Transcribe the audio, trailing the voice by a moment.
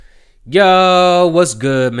Yo, what's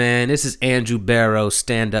good, man? This is Andrew Barrow,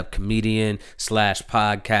 stand-up comedian /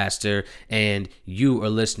 podcaster, and you are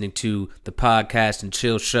listening to the Podcast and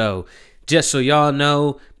Chill Show. Just so y'all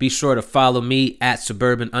know, be sure to follow me at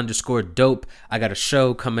suburban_dope. I got a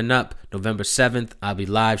show coming up November 7th. I'll be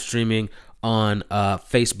live streaming on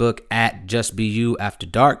Facebook at Just Be You After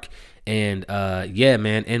Dark. And yeah,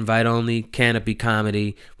 man, invite only, canopy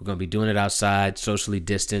comedy. We're going to be doing it outside, socially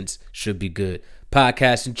distanced. Should be good.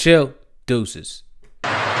 Podcast and Chill. Deuces.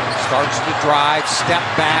 Starts to drive, step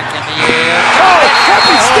back in the air. Oh,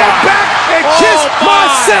 happy step back and kiss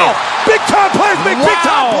myself. Big time plays make big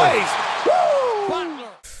time plays.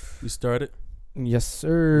 We started? Yes,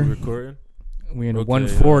 sir. We're recording? We in the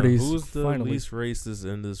 140s. Who's the finally. least racist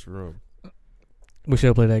in this room? We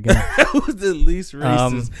should play that game. Who's the least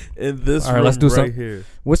racist in this room let's do right here?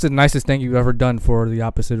 What's the nicest thing you've ever done for the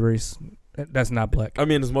opposite race? That's not black. I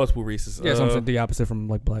mean, there's multiple races. Yeah, something the opposite from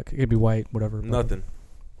like black. It could be white, whatever. Nothing.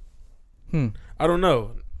 I don't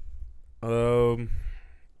know. I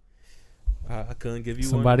couldn't give you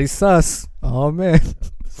Somebody's sus. Oh, man.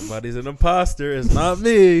 Somebody's an imposter. It's not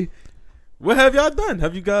me. What have y'all done?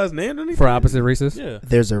 Have you guys named anything? For opposite races? Yeah.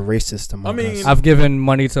 There's a racist among us. I've given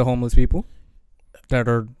money to homeless people that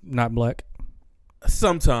are not black.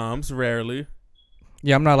 Sometimes, rarely.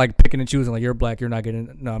 Yeah, I'm not like picking and choosing. Like, you're black, you're not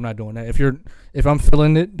getting. No, I'm not doing that. If I'm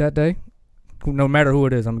feeling it that day, no matter who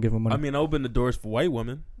it is, I'm giving money. I mean, I open the doors for white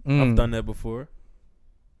women. I've done that before.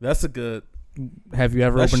 That's a good. Have you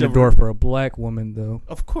ever opened the door for a black woman though?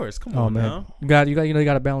 Of course. Come on, man. Now. You got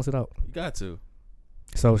to balance it out. You got to.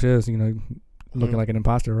 So she's looking like an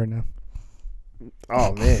imposter right now.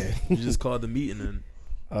 Oh man, you just called the meeting and.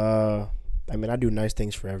 I mean, I do nice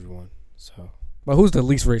things for everyone. So. But who's the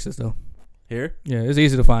least racist though? Here? Yeah, it's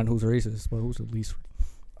easy to find who's racist, but who's the least?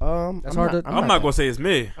 That's hard. I'm not gonna say it's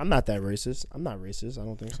me. I'm not that racist. I'm not racist. I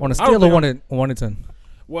don't think so. On a scale of 1 to 10.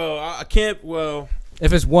 Well, I can't. Well,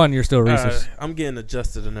 if it's 1, you're still racist. I'm getting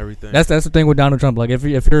adjusted and everything. That's the thing with Donald Trump. Like if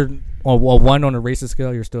you're on a 1 on a racist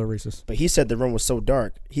scale, you're still racist. But he said the room was so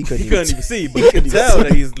dark he couldn't even see. But he could tell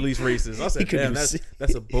that he's the least racist. I said, damn, that's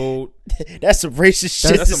a bold. That's some racist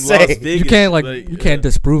shit to some Las say. Vegas, you can't you can't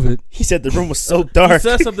disprove it. He said the room was so dark. He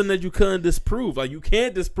said something that you couldn't disprove. Like you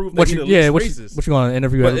can't disprove that you're the least racist. What you want to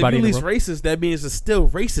interview but everybody? If you're least racist, that means there's still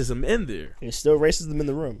racism in there. There's still racism in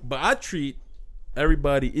the room. But I treat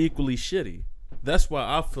everybody equally shitty. That's why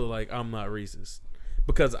I feel like I'm not racist.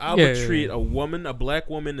 Because I would treat a black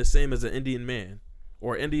woman the same as an Indian man.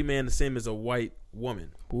 Or an Indian man the same as a white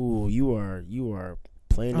woman. Ooh, you are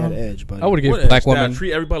playing that edge, buddy. I would give black women. I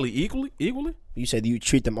treat everybody equally? You said you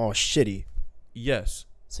treat them all shitty. Yes.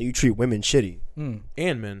 So you treat women shitty. And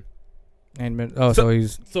men. And men. Oh, so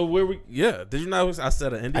he's. So where we? Yeah. Did you know I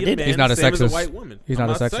said an Indian man? He's not a same sexist. As a white woman. He's not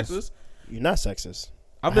a sexist. You're not sexist.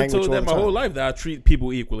 I've been told that my whole life that I treat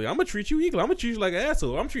people equally. I'm gonna treat you equally. I'm gonna treat you like an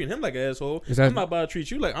asshole. I'm treating him like an asshole. I'm not about to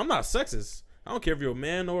treat you like. I'm not sexist. I don't care if you're a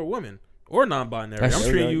man or a woman or non-binary. I'm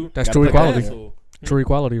treating you. That's true equality. Asshole. True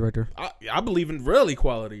equality right there. I believe in real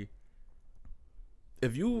equality.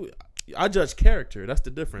 I judge character. That's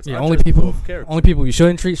the difference. Yeah, only people you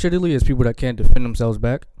shouldn't treat shittily is people that can't defend themselves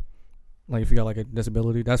back. Like if you got like a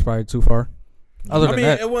disability, that's probably too far. Other than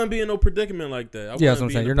that, it wouldn't be in no predicament like that. Yeah, that's what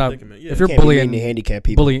I'm saying. You're not. If you're bullying the handicapped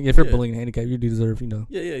people, if you're bullying handicapped, you deserve,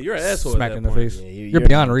 Yeah, you're an asshole. Smack in the face. Yeah, you're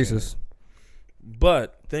beyond racist.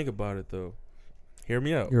 But think about it though. Hear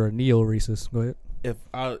me out. You're a neo-racist. Go ahead.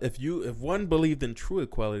 If one believed in true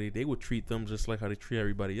equality, they would treat them just like how they treat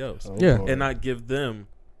everybody else. And not give them,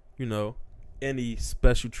 any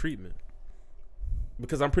special treatment.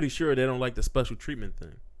 Because I'm pretty sure they don't like the special treatment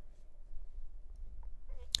thing.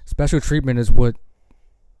 Special treatment is what.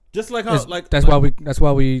 Just like how that's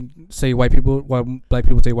why we say white people. Why black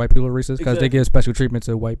people say white people are racist because they give special treatment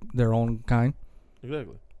to their own kind.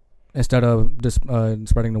 Exactly. Instead of just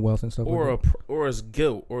spreading the wealth and stuff. Or it's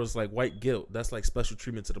guilt, or it's like white guilt. That's like special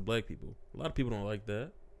treatment to the black people. A lot of people don't like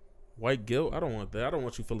that. White guilt. I don't want that. I don't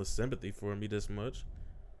want you feeling sympathy for me this much.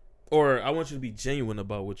 Or I want you to be genuine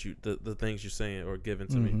about what the things you're saying or giving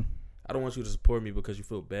to me. I don't want you to support me because you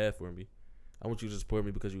feel bad for me. I want you to support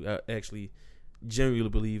me because you actually genuinely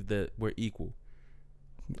believe that we're equal.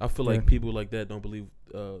 I feel like people like that don't believe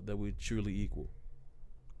that we're truly equal.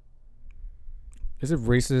 Is it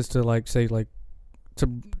racist to say to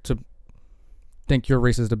think your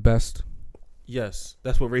race is the best? Yes,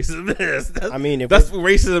 that's what racism is. That's what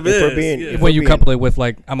racism is. When you couple it with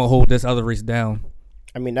I'm gonna hold this other race down.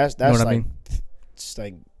 I mean that's you know what I mean? It's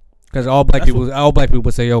like because all black people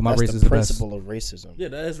would say, "Yo, my race is the best." That's the principle of racism. Yeah,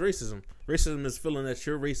 that is racism. Racism is feeling that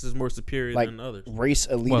your race is more superior than others. Race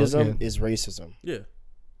elitism is racism. Yeah.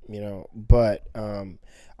 But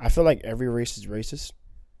I feel like every race is racist.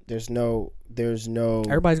 There's no.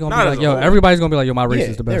 Everybody's gonna Not be as like, a yo. whole. Everybody's gonna be like, yo, my race Yeah,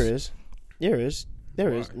 is the best.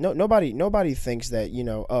 There is. No, nobody thinks that,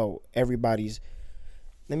 everybody's.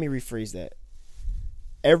 Let me rephrase that.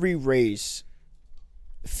 Every race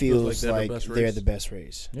feels like like they're the best they're race. the best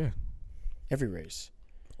race. Yeah. Every race.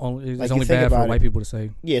 It's Like, you only think bad for about white it. people to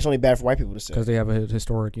say Yeah, it's only bad for white people to say. because they have a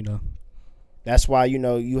historic, That's why,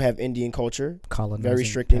 you have Indian culture, colonizing very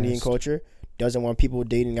strict Indian past. culture. Doesn't want people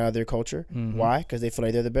dating out of their culture. Mhm. Why? Because they feel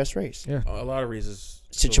like they're the best race. Yeah. A lot of reasons.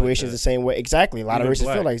 Situations the same way. Exactly. A lot of races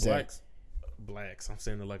feel like that. Blacks. I'm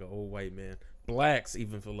saying it like an old white man. Blacks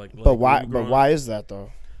even feel like. But why? But why is that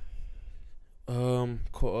though?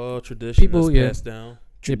 Tradition People, that's yeah. passed down.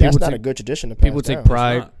 Yeah, That's people not take- a good tradition to pass People take down.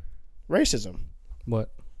 pride. Not. Racism.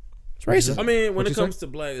 What? It's racism. I mean, when What'd it you comes to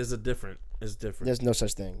black, it's different. There's no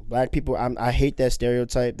such thing. Black people. I hate that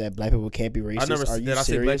stereotype that black people can't be racist. I never Are you did. I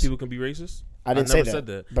say black serious? people can be racist. I didn't never say said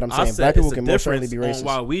that. that. But I'm I saying said black people it's a can most certainly difference be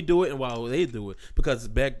on racist. Why we do it and why they do it, because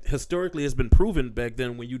historically it's been proven back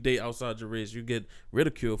then when you date outside your race, you get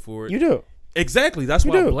ridiculed for it. You do. Exactly. That's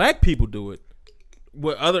You why do. black people do it.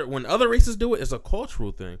 When other races do it, it's a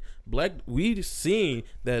cultural thing. We seen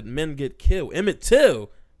that men get killed. Emmett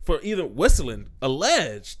Till for even whistling,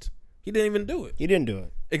 alleged. He didn't even do it. You didn't do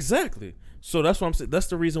it. Exactly. So that's what I'm saying. That's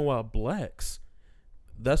the reason why blacks.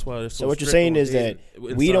 That's why they're so. So what you're strict saying on is that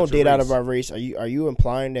dating we inside don't your date out race. of our race. Are you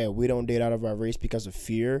implying that we don't date out of our race because of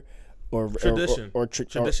fear, or Tradition, or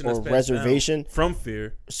tradition that's passed reservation? down from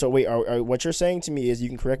fear. So wait, what you're saying to me is, you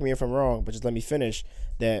can correct me if I'm wrong, but just let me finish,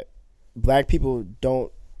 that black people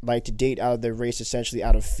don't like to date out of their race essentially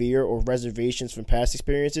out of fear or reservations from past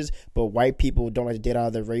experiences, but white people don't like to date out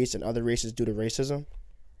of their race and other races due to racism?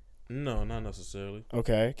 No, not necessarily.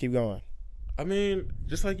 Okay, keep going. I mean,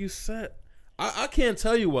 just like you said, I can't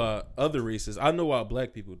tell you why other races. I know why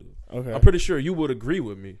black people do. Okay. I'm pretty sure you would agree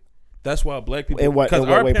with me. That's why black people. In what Because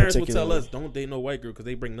our way parents would tell particularly? us, don't date no white girl because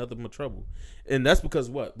they bring nothing but trouble. And that's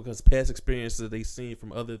because what? Because past experiences they seen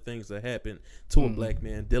from other things that happened to a black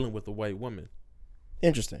man dealing with a white woman.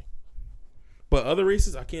 Interesting. But other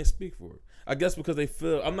races, I can't speak for it. I guess because they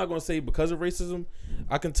feel, I'm not going to say because of racism.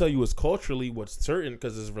 I can tell you it's culturally what's certain,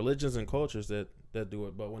 because it's religions and cultures that do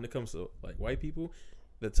it. But when it comes to like white people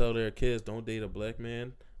that tell their kids don't date a black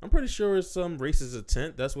man, I'm pretty sure it's some racist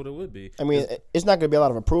intent. That's what it would be. I mean, it's not going to be a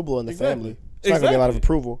lot of approval in the Exactly. family. It's not going to be a lot of Exactly.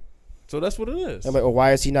 approval. So that's what it is. I'm like,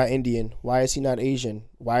 why is he not Indian? Why is he not Asian?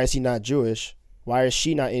 Why is he not Jewish? Why is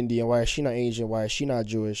she not Indian? Why is she not Asian? Why is she not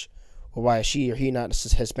Jewish? Or why is she or he not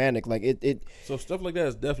Hispanic? Like it. So stuff like that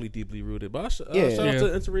is definitely deeply rooted. But shout Yeah. out to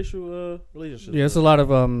interracial relationships. Yeah, it's a lot of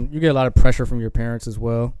you get a lot of pressure from your parents as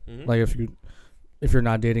well. Mhm. Like if you're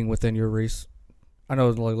not dating within your race, I know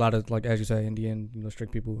like a lot of, like as you say, Indian,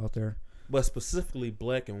 strict people out there. But specifically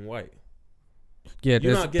black and white. Yeah,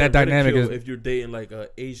 You're not getting that dynamic is if you're dating like an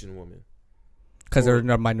Asian woman. because they're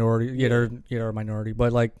a minority. Yeah, they're a minority,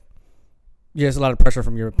 but like. Yeah, it's a lot of pressure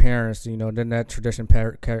from your parents, then that tradition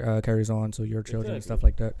carries on to your children and stuff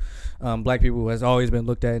like that. Black people has always been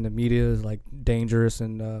looked at in the media as like dangerous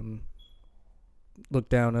and looked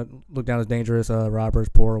down as dangerous, robbers,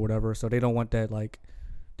 poor, or whatever. So they don't want that, like,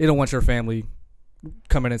 they don't want your family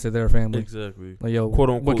coming into their family. Exactly. Like, yo, Quote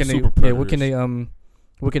unquote what can super they? Yeah, what predators.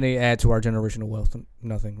 what can they add to our generational wealth?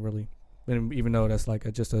 Nothing really. And even though that's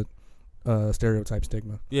like just a stereotype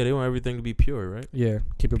stigma. Yeah, they want everything to be pure, right? Yeah,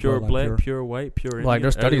 keep it Pure bloodline black, pure. pure white, pure Indian. Like,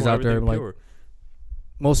 there's studies Everyone, out there, everything like, pure.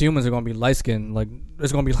 most humans are gonna be light skinned. Like,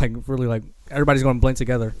 it's gonna be like really like everybody's gonna blend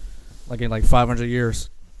together, like in like 500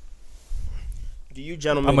 years. Do you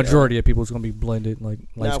gentlemen? A majority of people is gonna be blended like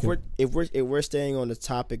light Now, skinned. if we're staying on the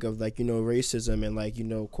topic of like racism and like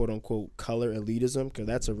quote unquote color elitism, because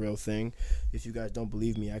that's a real thing. If you guys don't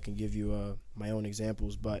believe me, I can give you my own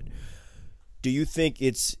examples. But do you think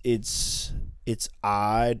it's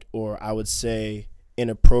odd, or I would say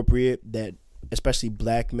inappropriate, that especially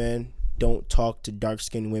black men don't talk to dark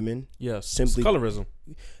skinned women? Yes. Simply It's colorism.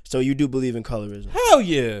 So you do believe in colorism? Hell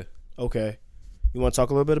yeah. Okay. You want to talk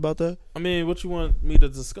a little bit about that? I mean, what you want me to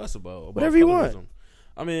discuss about Whatever you want. colorism?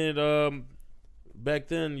 I mean, back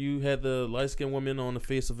then you had the light skinned woman on the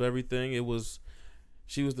face of everything.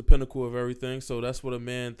 She was the pinnacle of everything. So that's what a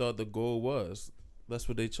man thought the goal was. That's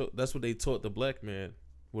what they taught the black man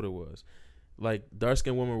what it was. Like, dark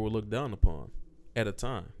skinned women were looked down upon at a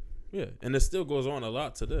time. Yeah, and it still goes on a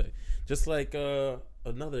lot today. Just like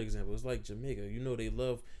another example, it's like Jamaica. They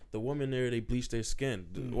love the women there. They bleach their skin.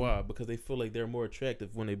 Why? Because they feel like they're more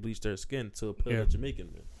attractive when they bleach their skin to appeal to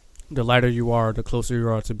Jamaican men. The lighter you are, the closer you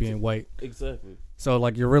are to being white. Exactly. So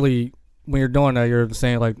like you're really, when you're doing that, you're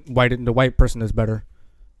saying like the white person is better.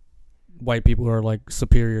 white people are like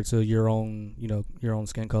superior to your own, your own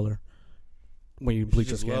skin color when you bleach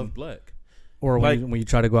your just skin. love black. Or Like- when you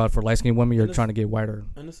try to go out for light skinned women, you're And trying to get whiter.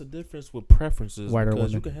 And it's a difference with preferences Whiter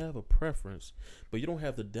because women. you can have a preference, but you don't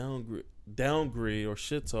have to downgrade or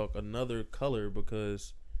shit talk another color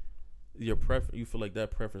because you feel like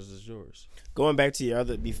that preference is yours. Going back to your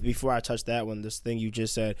other, before I touch that one, this thing you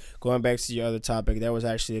just said, going back to your other topic, that was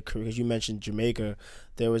actually because you mentioned Jamaica.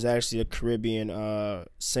 There was actually a Caribbean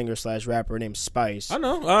singer / rapper named Spice. I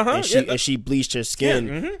know, And she bleached her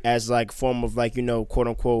skin as like form of like, quote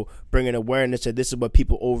unquote, bringing awareness that this is what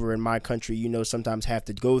people over in my country, sometimes have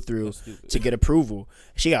to go through to get approval.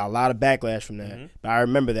 She got a lot of backlash from that. But I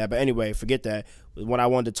remember that. But anyway, forget that. What I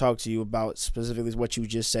wanted to talk to you about specifically is what you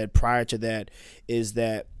just said prior to that is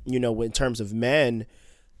that, in terms of men,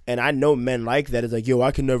 and I know men like that, it's like, yo,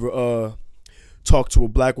 I can never talk to a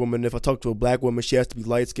black woman. If I talk to a black woman, she has to be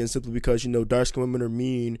light skinned simply because, dark skinned women are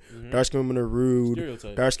mean, dark skinned women are rude,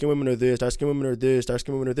 dark skinned women are this, dark skinned women are this, dark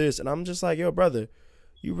skinned women are this. And I'm just like, yo, brother,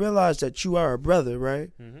 you realize that you are a brother, right?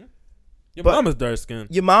 Your mama's dark skinned.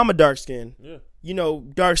 Your mama dark skinned. Yeah.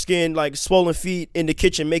 Dark skin, like swollen feet in the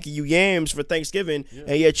kitchen making you yams for Thanksgiving,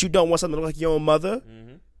 and yet you don't want something to look like your own mother.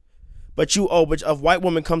 But a white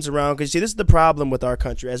woman comes around, because see, this is the problem with our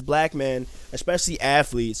country. As black men, especially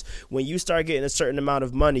athletes, when you start getting a certain amount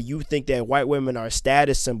of money, you think that white women are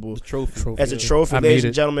status symbols. Trophy. As a trophy, ladies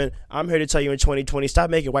and gentlemen, I'm here to tell you in 2020, stop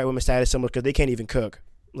making white women status symbols because they can't even cook.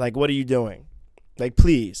 Like, what are you doing? Like,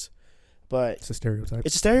 please. But It's a stereotype.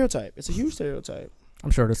 it's a stereotype. It's a huge stereotype. I'm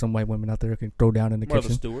sure there's some white women out there who can throw down in the Martha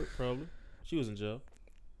kitchen. Stewart, probably. She was in jail.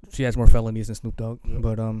 She has more felonies than Snoop Dogg. Yeah.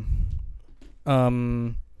 But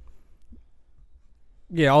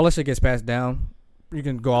yeah, all this shit gets passed down. You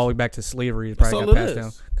can go all the way back to slavery. It That's probably all got it passed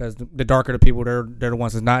is. down because the darker the people, they're the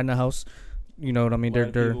ones that's not in the house. You know what I mean?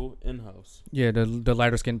 Black They're people in house yeah, the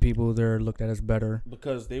lighter skinned people, they're looked at as better.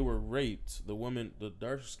 because they were raped. The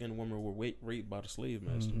dark skinned women were raped by the slave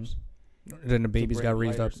masters. Then the babies bring got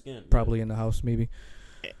raised lighter up skin, probably in the house, maybe.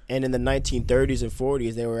 And in the 1930s and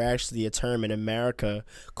 40s, there were actually a term in America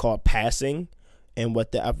called passing. And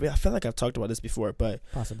I feel like I've talked about this before, but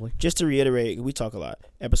Possibly. just to reiterate, we talk a lot.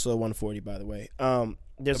 Episode 140, by the way.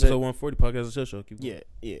 There's Episode 140 podcast of show. Keep going.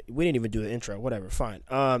 yeah. We didn't even do the intro. Whatever, fine.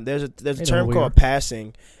 There's a They know term who we called are.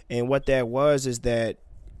 passing, and what that was is that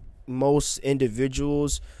most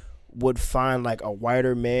individuals would find like a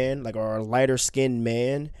whiter man, like or a lighter skinned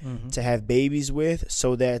man, to have babies with,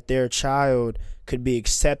 so that their child could be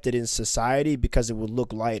accepted in society because it would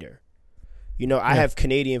look lighter. I have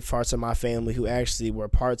Canadian parts of my family who actually were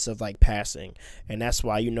parts of like passing, and that's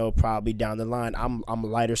why probably down the line I'm a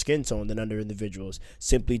lighter skin tone than other individuals,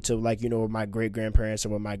 simply to like what my great grandparents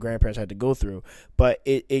and what my grandparents had to go through. But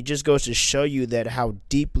it just goes to show you that how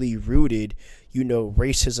deeply rooted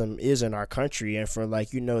racism is in our country, and for like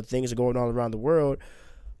things are going on around the world,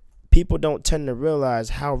 people don't tend to realize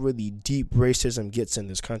how really deep racism gets in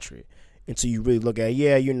this country. Until you really look at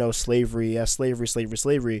slavery,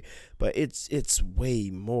 slavery, but it's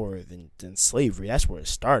way more than slavery. That's where it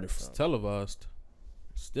started from. It's televised.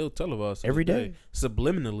 Still televised. Every day.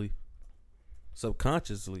 Subliminally.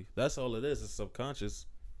 Subconsciously. That's all it is. It's subconscious.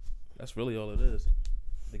 That's really all it is.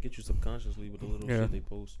 They get you subconsciously with the little shit they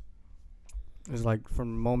post. It's like from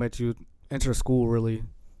the moment you enter school, really,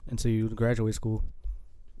 until you graduate school.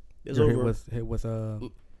 There's You're over hit with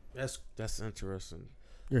That's interesting.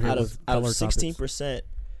 you're hit out with of color 16%.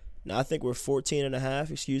 Now I think we're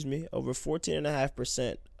 14.5. Excuse me, over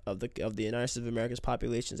 14.5% of the United States of America's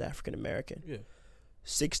population is African American. Yeah.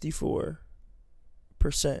 64%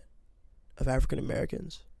 of African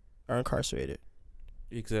Americans are incarcerated.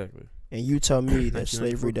 Exactly. And you tell me that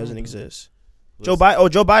slavery doesn't exist. Listen,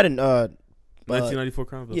 Joe Biden. 1994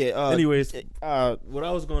 crime bill. Yeah. Anyways, what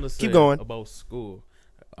I was going to say keep going. about school,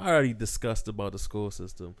 I already discussed about the school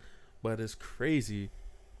system, but it's crazy.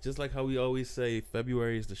 Just like how we always say,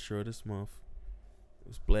 February is the shortest month.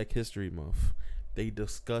 It's Black History Month. They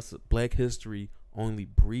discuss Black history only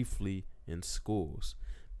briefly in schools,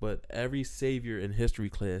 but every savior in history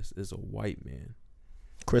class is a white man.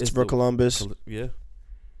 Christopher Columbus, Yeah.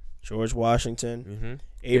 George Washington, Mm-hmm.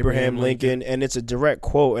 Abraham Lincoln, and it's a direct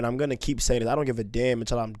quote, and I'm going to keep saying it. I don't give a damn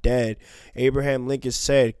until I'm dead. Abraham Lincoln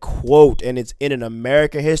said, quote, and it's in an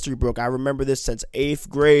American history book. I remember this since 8th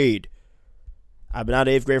grade. I've been out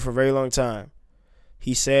of 8th grade for a very long time.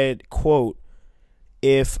 He said, quote,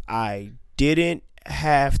 if I didn't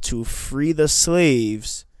have to free the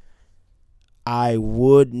slaves, I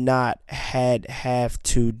would not have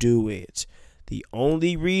to do it. The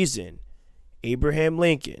only reason Abraham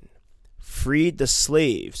Lincoln freed the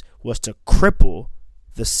slaves was to cripple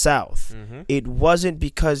the South. It wasn't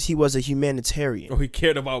because he was a humanitarian. Or he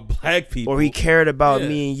cared about black people. Or he cared about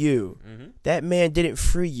me and you. That man didn't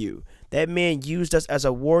free you. That man used us as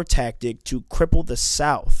a war tactic to cripple the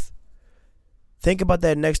South. Think about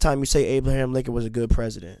that next time you say Abraham Lincoln was a good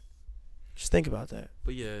president. Just think about that.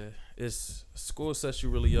 But yeah, school sets you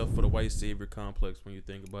really up for the white savior complex when you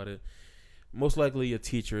think about it. Most likely your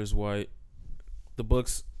teacher is white. The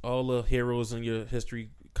books, all the heroes in your history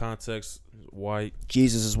context, white.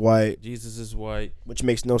 Jesus is white. Which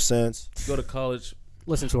makes no sense. Go to college.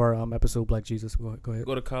 Listen to our episode, Black Jesus. Go ahead.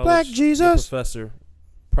 Go to college. Black Jesus. Professor,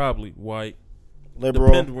 probably white. Liberal.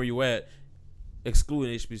 Depending where you at.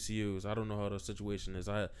 Excluding HBCUs. I don't know how the situation is.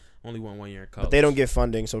 I only went 1 year in college. But they don't get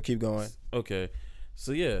funding, so keep going. Okay.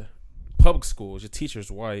 So, yeah. Public schools. Your teacher's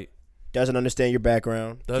white. Doesn't understand your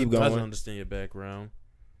background. Keep going. Doesn't understand your background.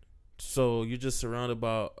 So, you're just surrounded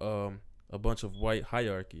by a bunch of white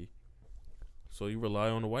hierarchy. So, you rely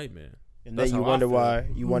on the white man. And then you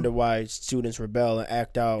wonder why students rebel and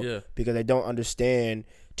act out because they don't understand.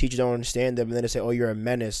 Teachers don't understand them, and then they say, "Oh, you're a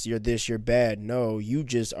menace. You're this. You're bad." No, you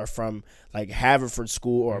just are from like Haverford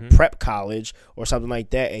School or a prep college or something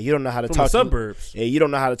like that, and you don't know how to talk to suburbs. And you don't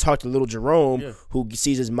know how to talk to little Jerome, who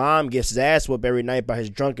sees his mom gets his ass whooped every night by his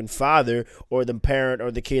drunken father, or the parent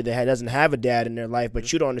or the kid that doesn't have a dad in their life,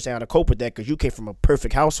 but you don't understand how to cope with that because you came from a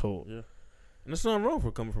perfect household. Yeah, and there's nothing wrong for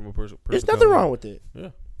coming from a person. There's nothing wrong with it.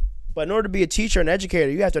 Yeah, but in order to be a teacher and educator,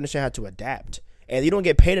 you have to understand how to adapt. And you don't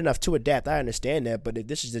get paid enough to adapt. I understand that, but if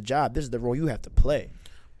this is the job, this is the role you have to play.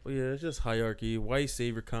 Well, yeah, it's just hierarchy. White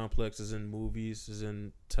savior complex is in movies, is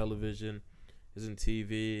in television, is in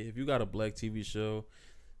TV. If you got a black TV show,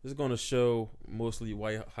 it's going to show mostly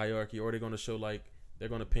white hierarchy, or they're going to show they're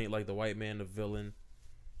going to paint like the white man the villain.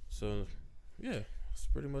 So, yeah, that's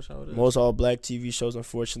pretty much how it is. Most all black TV shows,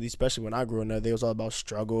 unfortunately, especially when I grew up, they was all about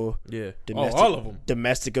struggle. Yeah, all of them.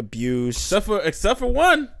 Domestic abuse, except for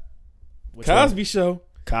one. Cosby Show.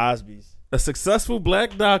 Cosby's. A successful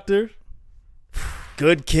black doctor.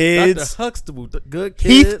 Good kids. Dr. Huxtable. Good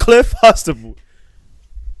kids. Heathcliff Huxtable.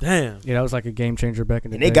 Damn. Yeah, that was like a game changer back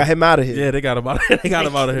in the day. And they got him out of here. Yeah, they got him out of here. They got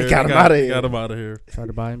him out of here. Tried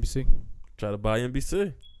to buy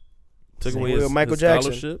NBC. Took away his Michael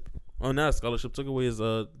Jackson. Scholarship. Oh, not scholarship. Took away his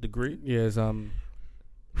degree. Yeah, his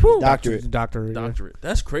doctorate. Doctorate.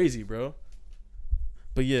 That's crazy, bro.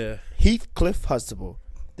 But yeah. Heathcliff Huxtable.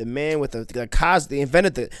 The man with the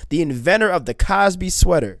inventor of the Cosby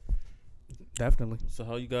sweater. Definitely. So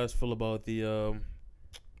how you guys feel about the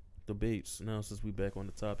debates? Now since we back on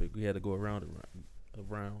the topic, we had to go around.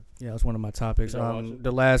 Yeah, that's one of my topics.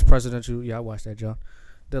 The last presidential. Yeah, I watched that, John.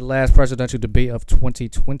 The last presidential debate of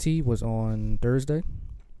 2020 was on Thursday.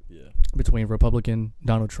 Yeah. Between Republican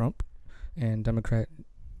Donald Trump and Democrat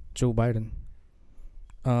Joe Biden.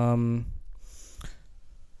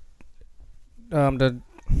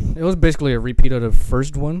 It was basically a repeat of the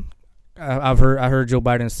first one. I heard Joe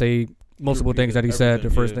Biden say multiple things that he said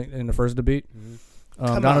in the first debate.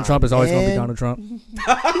 Donald Trump is always going to be Donald Trump.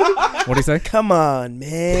 What'd he say? Come on,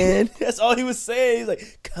 man. That's all he was saying. He's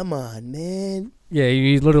like, come on, man. Yeah,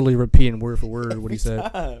 he's literally repeating word for word what he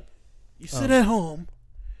said. You sit at home.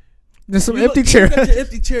 There's some empty chair. You got your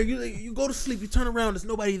empty chair. You go to sleep. You turn around. There's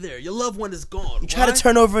nobody there. Your loved one is gone. You try to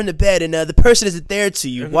turn over in the bed, and the person isn't there to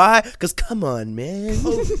you. Why? Because come on, man.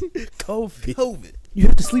 COVID. You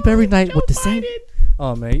have to sleep every night with the same.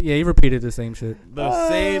 Oh man, yeah, he repeated the same shit. The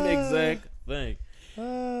same exact thing.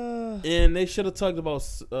 And they should have talked about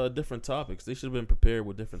different topics. They should have been prepared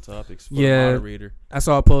with different topics for the moderator. I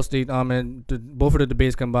saw a post. And both of the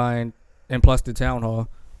debates combined, and plus the town hall.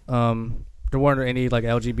 There weren't any like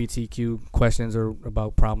LGBTQ questions or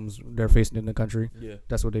about problems they're facing in the country. Yeah,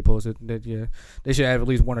 that's what they posted. They should have at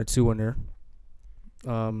least one or two in there.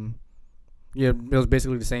 It was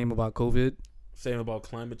basically the same about COVID. Same about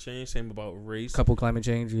climate change. Same about race. Couple climate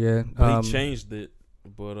change. Yeah, he changed it,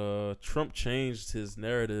 but Trump changed his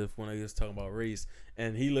narrative when he was talking about race,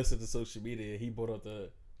 and he listened to social media. He brought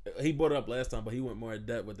it up last time, but he went more in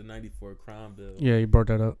depth with the '94 crime bill. Yeah, he brought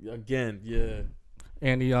that up again. Yeah.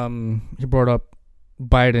 And he brought up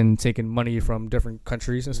Biden taking money from different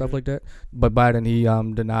countries and stuff like that. But Biden, he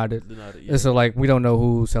denied it. Yeah. So like we don't know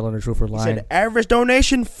who's telling the truth or lying. He said average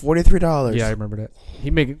donation $43. Yeah, I remember that. He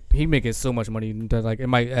making so much money that like it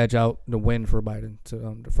might edge out the win for Biden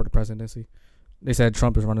for the presidency. They said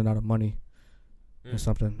Trump is running out of money or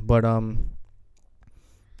something. But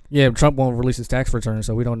yeah, Trump won't release his tax return,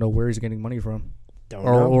 so we don't know where he's getting money from. Don't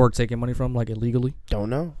know. Or taking money from like illegally. Don't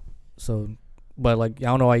know. So. But like I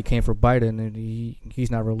don't know why he came for Biden and he's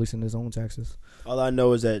not releasing his own taxes. All I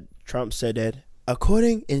know is that Trump said that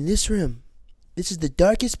according in this room, this is the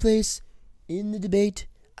darkest place in the debate.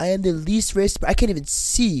 I am the least racist. I can't even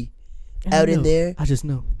see out in there. I just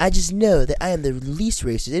know. I just know that I am the least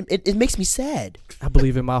racist. It makes me sad. I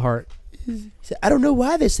believe in my heart. He said, I don't know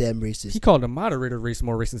why they say I'm racist. He called the moderator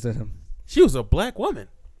more racist than him. She was a black woman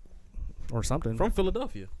Or something. from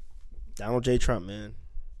Philadelphia. Donald J. Trump, man.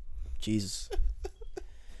 Jesus.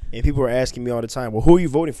 And people are asking me all the time, well, who are you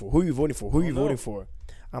voting for? Who are you voting for? Who are you voting for?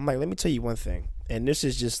 I'm like, let me tell you one thing. And this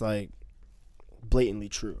is just like blatantly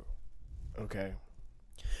true. Okay.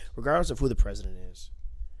 Regardless of who the president is,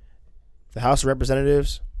 the House of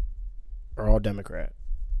Representatives are all Democrat.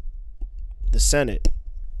 The Senate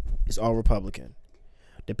is all Republican.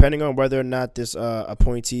 Depending on whether or not this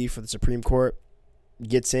appointee for the Supreme Court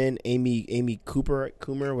gets in, Amy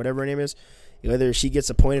Coomer, whatever her name is, whether she gets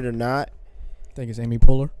appointed or not, I think it's Amy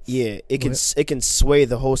Poehler. yeah, it can sway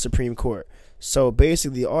the whole Supreme Court. So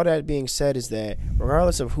basically, all that being said is that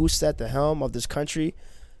regardless of who sat the helm of this country,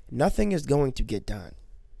 nothing is going to get done.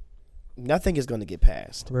 Nothing is going to get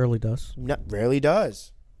passed. Rarely does. Rarely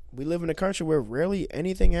does. We live in a country where rarely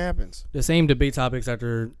anything happens. The same debate topics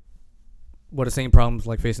the same problems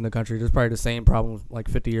like facing the country. There's probably the same problems like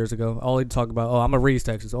 50 years ago. All they talk about, I'm going to raise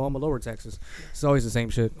taxes. I'm going to lower taxes. It's always the same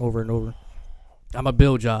shit over and over. I'm going to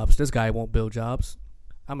build jobs. This guy won't build jobs.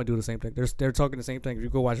 I'm going to do the same thing. They're talking the same thing. If you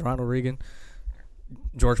go watch Ronald Reagan,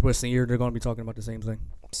 George Bush Sr., they're going to be talking about the same thing.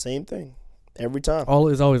 Same thing. Every time. All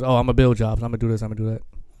is always, I'm going to build jobs. I'm going to do this. I'm going to do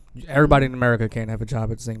that. Everybody in America can't have a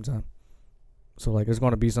job at the same time. So, like, there's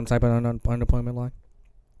going to be some type of unemployment line.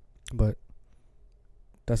 But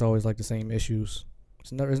that's always, like, the same issues.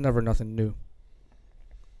 It's never nothing new.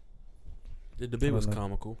 The debate was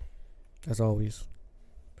comical. As always.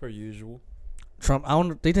 Per usual. Trump,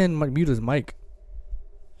 they didn't mute his mic.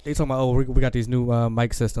 They talking about, we got these new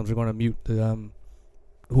mic systems. We're going to mute the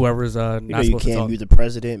whoever's not supposed to talk. You can't mute the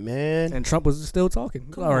president, man. And Trump was still talking.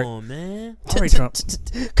 Come on, man. All right, Trump.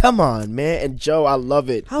 Come on, man. And Joe, I love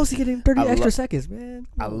it. How is he getting 30 extra seconds, man?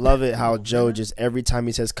 I love it how Joe just every time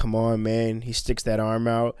he says, come on, man, he sticks that arm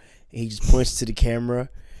out and he just points to the camera.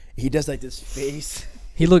 He does like this face.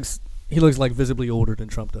 He looks like visibly older than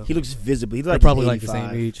Trump, though. He looks visibly. He's They're like probably like 85. the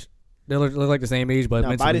same age. They look like the same age, but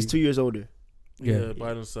mentally, Biden's 2 years older. Yeah,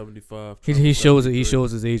 Biden's 75. He shows it. He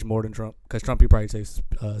shows his age more than Trump, because Trump, he probably takes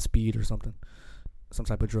speed or something, some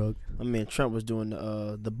type of drug. I mean, Trump was doing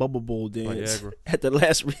the bubble bowl dance Viagra. at the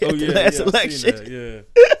last election. Yeah.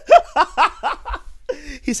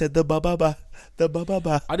 He said the ba ba ba, the ba ba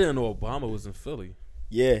ba. I didn't know Obama was in Philly.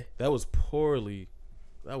 Yeah, That was poorly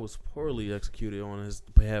executed on his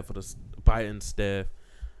behalf of the Biden staff.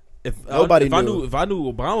 If I knew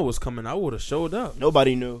Obama was coming, I would have showed up.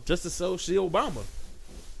 Nobody knew. Just to see Obama.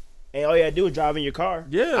 And all you had to do was drive in your car.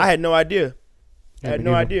 Yeah. I had no idea.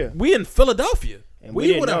 Idea. We in Philadelphia. And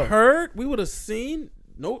we would have heard. We would have seen.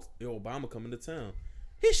 Nope. Obama coming to town.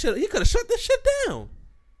 He could have shut this shit down.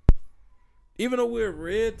 Even though we're a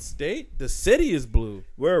red state, the city is blue.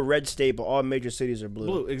 We're a red state, but all major cities are blue.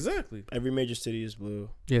 Blue, exactly. Every major city is blue.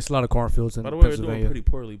 Yeah, it's a lot of cornfields in By the way, we're Pennsylvania. doing pretty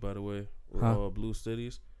poorly. By the way, with Huh? blue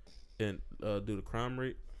cities, and due to crime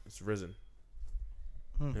rate, it's risen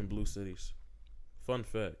in blue cities. Fun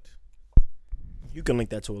fact. You can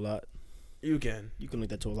link that to a lot. You can. You can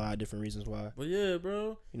link that to a lot of different reasons why. But yeah,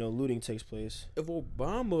 bro. Looting takes place. If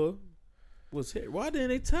Obama was here, why didn't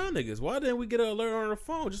they tell niggas? Why didn't we get an alert on our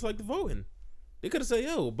phone just like the voting? They could have said,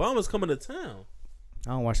 yo, Obama's coming to town.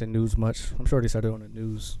 I don't watch the news much. I'm sure they said it on the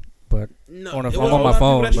news, but No, on it my wasn't a lot of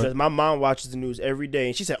phone. people that Because my mom watches the news every day,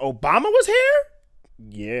 and she said, Obama was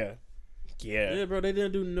here? Yeah, bro, they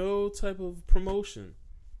didn't do no type of promotion.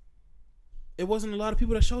 It wasn't a lot of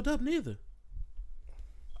people that showed up neither.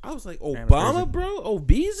 I was like, Obama, bro?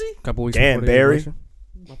 Obeezy? A couple weeks Damn, before the Barry. election.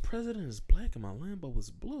 My president is black and my Lambo was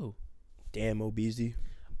blue. Damn, Obeezy.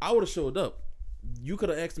 I would have showed up. You could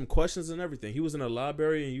have asked him questions and everything. He was in a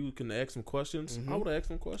library and you can ask him questions. I would have asked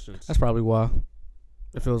him questions. That's probably why.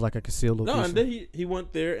 It feels like a concealed location. No, and then he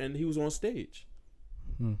went there and he was on stage.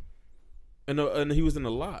 And he was in a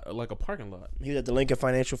lot, like a parking lot. He was at the Lincoln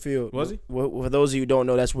Financial Field. Was he? For those of you who don't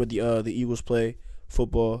know, that's where the Eagles play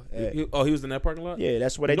football. He was in that parking lot? Yeah,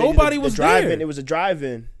 that's where they Nobody did was the drive-in. there. It was a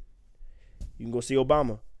drive-in. You can go see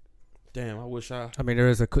Obama. Damn, I wish I mean, there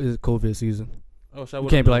is a COVID season. you You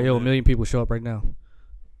can't be like, yo, a million people show up right now.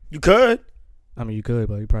 You could. I mean, you could,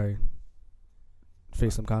 but you probably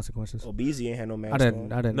face some consequences. Obeezy ain't had no mask I didn't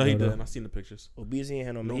No, know he though. didn't. I seen the pictures. Obeezy ain't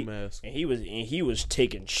had no, No he- mask. And he was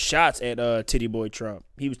taking shots at Titty Boy Trump.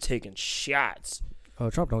 He was taking shots. Oh,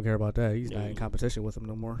 Trump don't care about that. He's not No. in competition with him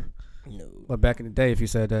no more. No. But back in the day, if you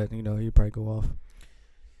said that, he'd probably go off.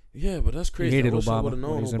 Yeah, but that's crazy. He hated I wish I Obama would've known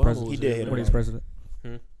when he was in Obama president. was He did here, hate When man. he's president.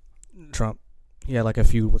 Hmm? Trump. he had like a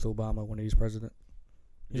feud with Obama when he was president.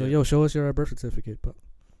 He's like, yo, show us your birth certificate. But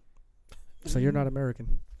so you're not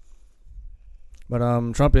American. But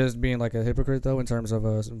Trump is being like a hypocrite though in terms of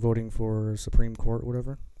voting for Supreme Court or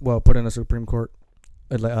whatever. Well, put in a Supreme Court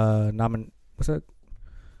what's that?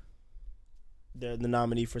 The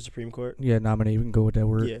nominee for Supreme Court. Yeah, nominee. We can go with that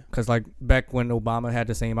word. Yeah. Because like back when Obama had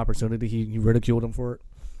the same opportunity, he ridiculed him for it.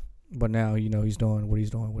 But now he's doing what he's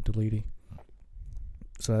doing with the lady.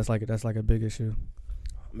 So that's like a big issue.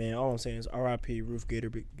 Man, all I'm saying is R.I.P. Ruth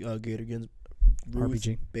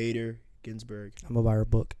RPG. Bader Ginsburg. I'm gonna buy her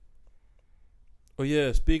book. Oh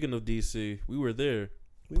yeah, speaking of DC, we were there.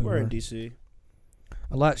 We were in D.C.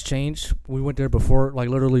 A lot's changed. We went there before, like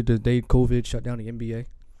literally the day COVID shut down the NBA.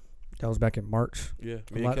 That was back in March. Yeah,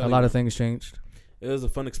 A lot of things changed. It was a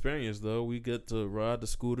fun experience though. We get to ride the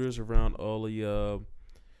scooters around all the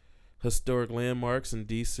historic landmarks in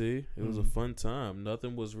DC. It was a fun time.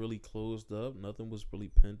 Nothing was really closed up. Nothing was really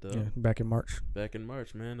pent up. Yeah, back in March. Back in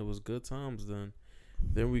March, man, it was good times then.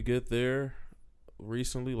 Then we get there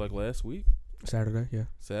recently, like last week.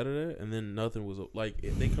 Saturday, and then nothing was like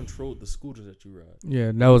they controlled the scooters that you ride.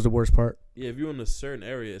 Yeah, that was the worst part. Yeah, if you're in a certain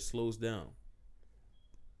area, it slows down.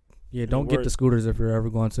 Yeah, don't get the scooters if you're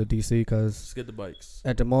ever going to DC because Just get the bikes.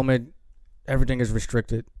 at the moment everything is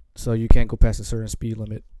restricted, so you can't go past a certain speed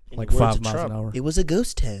limit, like 5 miles an hour. It was a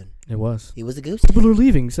ghost town. It was. It was a ghost People town. are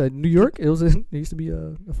leaving. Said New York. It used to be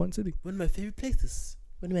a fun city. One of my favorite places.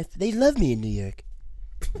 They love me in New York.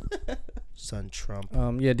 Son Trump.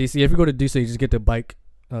 Yeah, DC. If you go to DC, just get the bike,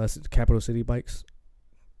 capital city bikes.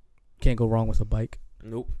 Can't go wrong with a bike.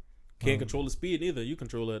 Nope. Can't control the speed either. You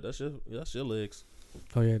control that. That's your legs.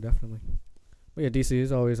 Oh yeah, definitely. But yeah, DC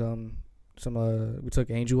is always we took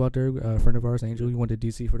Angel out there, a friend of ours, Angel. He went to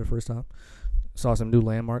DC for the first time. Saw some new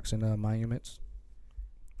landmarks and monuments.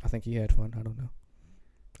 I think he had fun. I don't know.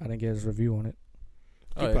 I didn't get his review on it.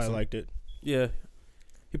 He probably liked it. Yeah.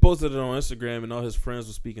 He posted it on Instagram and all his friends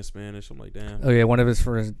were speaking Spanish. I'm like, damn. Oh yeah, one of his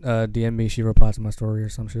friends DM'd me. She replied to my story or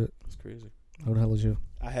some shit. That's crazy. Who the hell is you?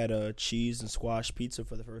 I had a cheese and squash pizza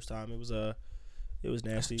for the first time. It was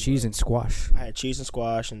nasty. Cheese and squash. I had cheese and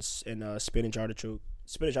squash and spinach artichoke.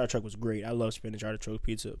 Spinach artichoke was great. I love spinach artichoke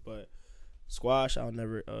pizza, but squash, I'll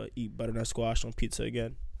never eat butternut squash on pizza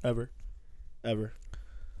again, ever.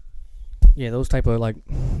 Yeah, those type of like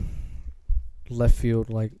left field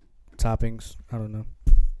like toppings. I don't know.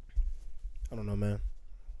 I don't know, man.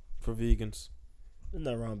 For vegans. There's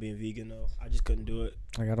nothing wrong being vegan though. I just couldn't do it.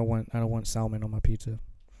 Like I don't want salmon on my pizza.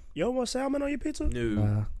 You don't want salmon on your pizza? No.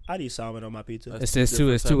 Nah. I'd eat salmon on my pizza. That's It's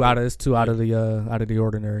too out of the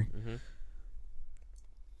ordinary. Mm-hmm.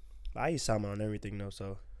 I eat salmon on everything though,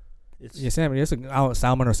 so it's Salmon.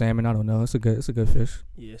 Salmon or salmon. I don't know. It's a good fish.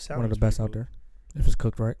 yeah, salmon. One of the best out there, if it's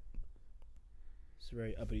cooked right. It's a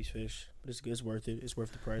very uppity fish, but it's good. It's worth it. It's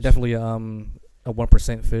worth the price. Definitely a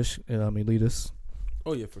 1% fish. Elitist.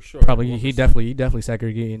 Oh yeah, for sure. Probably 1%. he definitely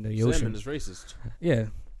segregating the Salmon ocean. is racist. Yeah,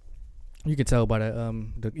 you can tell by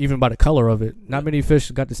that. Even by the color of it. Not many fish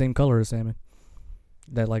got the same color as salmon.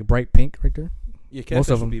 That like bright pink right there. Yeah, Most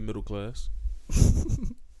catfish of would them be middle class.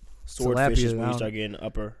 Swordfish is Tilapia, when you start getting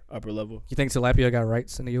upper level. You think tilapia got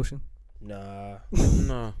rights in the ocean? Nah,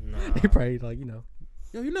 Nah. He probably like Yo,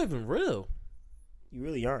 you're not even real. you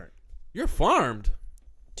really aren't. You're farmed.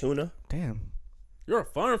 Tuna. damn. You're a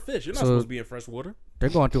farm fish. You're not So- supposed to be in fresh water. They're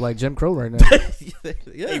going through like Jim Crow right now. Yeah.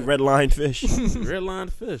 Hey, red line fish. Red line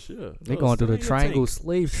fish, yeah. They're No, going through the stay in your triangle tank.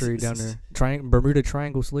 slave trade down there. Bermuda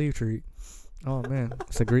Triangle slave trade. Oh man,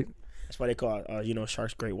 it's a great. That's why they call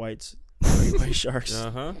sharks great whites. Great white sharks.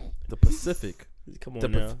 Uh-huh. The Pacific. Come The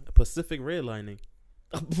on now. Pacific redlining.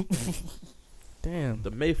 Damn.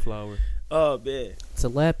 The Mayflower. Oh man.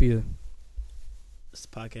 Tilapia. It's a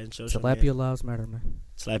podcast show. Tilapia lives matter, man.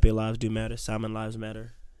 Tilapia lives do matter. Salmon lives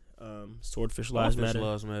matter. Swordfish lives All fish matter.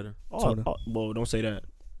 lives matter. Well, don't say that.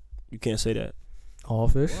 You can't say that. All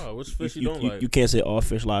fish. Wow, which fish you don't like? You can't say all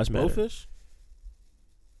fish lives matter. Blowfish?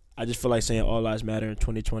 I just feel like saying all lives matter in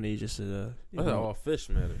 2020 just I thought all fish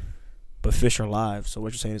matter. but fish are live. So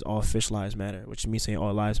what you're saying is all fish lives matter, which means saying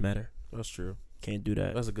all lives matter. That's true. Can't do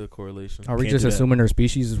that. That's a good correlation. Are we Can't just do that. assuming their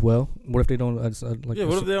species as well? What if they don't? Yeah,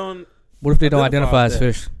 what if they don't? What if they don't identify identify as that?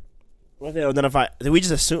 fish? What if they identify? Did we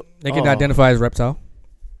just assume They can identify as reptile.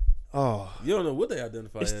 Oh, You don't know what they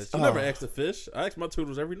identify It's- as. You never oh. asked a fish. I ask my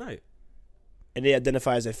turtles every night. and they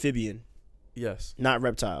identify as amphibian, Yes. not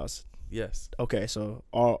reptiles. Yes. Okay, so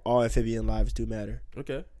all amphibian lives do matter.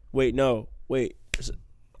 Okay. Wait, no, wait. This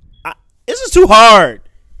is too hard.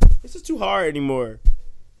 This is too hard anymore.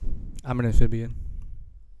 I'm an amphibian.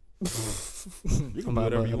 You can be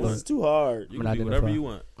whatever you This is want. too hard. You I'm can an be whatever identifier. you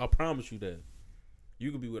want. I promise you that.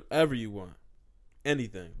 You can be whatever you want.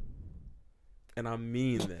 anything. And I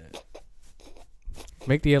mean that.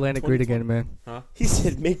 Make the Atlantic great again, man. Huh? He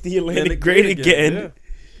said, "Make the Atlantic great again."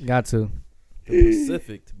 Yeah. Got to. The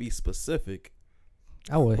Pacific, to be specific.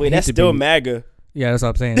 I would. Wait, hate that's to still be, MAGA. Yeah, that's what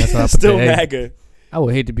I'm saying. That's what I put Still the A. MAGA. I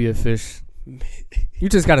would hate to be a fish. You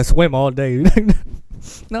just gotta swim all day.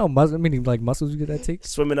 No, meaning like muscles you get that take.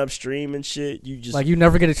 Swimming upstream and shit. You just Like you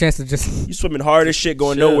never get a chance to just. you swimming hard as shit,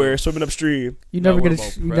 going Chill. nowhere. Swimming upstream. You Not never worry get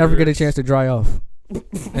about you never get a predators. chance to dry off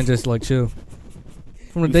and just like chill.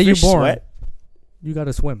 From the You day you're fish born, sweat? you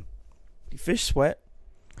gotta swim. You fish sweat.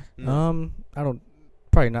 No. I don't.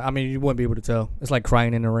 Probably not. I mean, you wouldn't be able to tell. It's like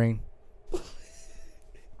crying in the rain.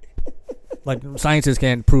 Like scientists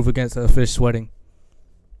can't prove against a fish sweating.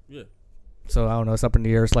 Yeah. So I don't know. It's up in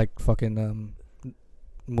the air. It's like fucking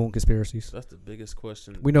moon conspiracies. That's the biggest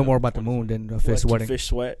question. We know more of about the moon 2020. than a fish What, can sweating. fish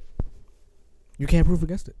sweat. You can't prove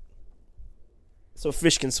against it. So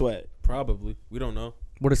fish can sweat. Probably. We don't know.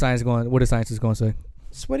 What is science going? What is scientists going to say?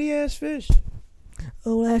 Sweaty ass fish.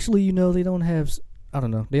 Oh, actually, they don't have. I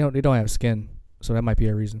don't know. They don't have skin, so that might be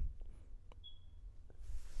a reason.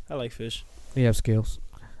 I like fish. They have scales.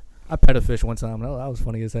 I pet a fish one time. That was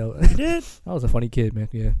funny as hell. You did? I was a funny kid, man.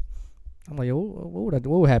 Yeah. I'm like, yo, what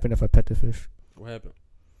would happen if I pet the fish? What happened?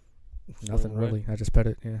 Nothing away? really. I just pet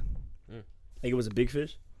it. Yeah. Like it was a big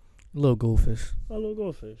fish? A little goldfish. A little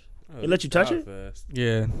goldfish. Oh, They let you touch died it? Fast.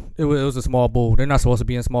 Yeah. It was a small bull. They're not supposed to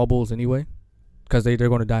be in small bulls anyway, because they're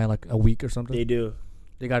going to die in like a week or something. They do.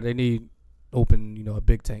 They need open, a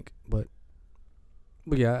big tank. But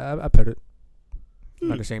yeah, I pet it. I'm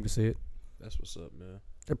not ashamed to say it. That's what's up, man.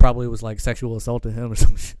 It probably was like sexual assault to him or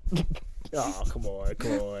some shit. Oh, come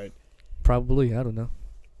on. Probably. I don't know.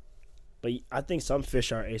 But I think some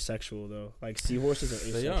fish are asexual though. Like seahorses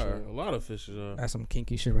are They asexual. are. A lot of fishes are. That's some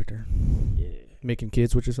kinky shit right there. Yeah. Making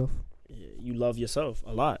kids with yourself. Yeah. You love yourself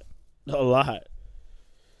a lot. A lot.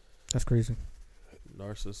 That's crazy.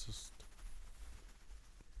 Narcissist.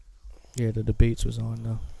 Yeah, the debates was on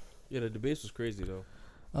though. Yeah, the debates was crazy though.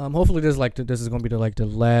 Hopefully this is gonna be the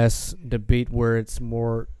last debate where it's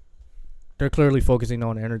more. They're clearly focusing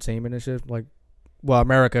on entertainment and shit. Like, well,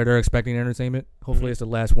 America, they're expecting entertainment. Hopefully, it's the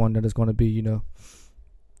last one that is going to be, then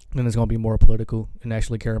it's going to be more political and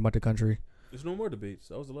actually care about the country. There's no more debates.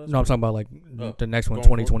 That was the last. No, I'm one. talking about like the next one,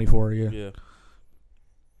 going 2024. Yeah, Yeah.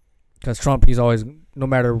 because Trump, he's always, no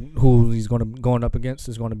matter who he's going up against,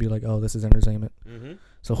 is going to be like, oh, this is entertainment. Mm-hmm.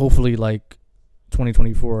 So hopefully, like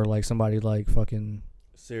 2024, like somebody like fucking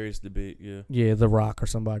Serious debate. Yeah. yeah, The Rock or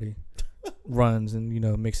somebody runs and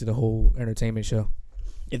makes it a whole entertainment show.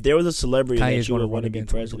 If there was a celebrity Kanye's that you gonna would want to run be again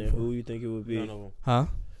president, 2024. who you think it would be? None of them. Huh?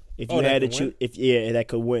 If Oh, you that had to could choose, win? that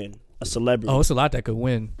could win a celebrity. Oh, it's a lot that could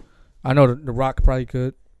win. I know The Rock probably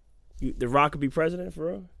could. The Rock could be president for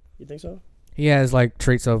real. You think so? He has like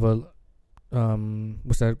traits of a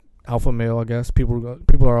what's that, alpha male, I guess. People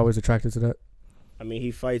are always attracted to that. I mean,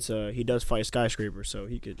 he does fight skyscrapers, so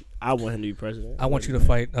he could. I want him to be president. I want you to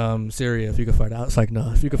fight Syria if you could fight out. It's like,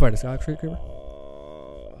 no, if you could fight a skyscraper.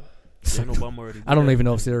 Ain't Obama already I don't there. even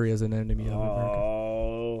know if Syria is an enemy of America.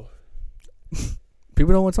 Oh,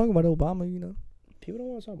 People don't want to talk about Obama, people don't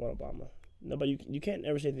want to talk about Obama. No, but you can't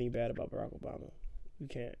ever say anything bad about Barack Obama. You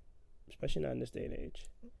can't, especially not in this day and age.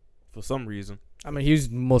 For some reason. I mean, he's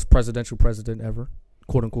the most presidential president ever,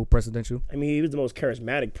 quote unquote presidential. I mean, he was the most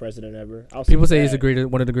charismatic president ever. People say he's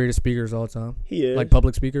one of the greatest speakers of all time. He is. Like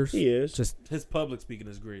public speakers. He is. Just His public speaking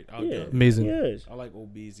is great. I'll Yeah. get it. amazing. He is. I like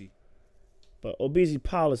Obeezy. But obesity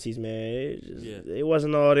policies, man, it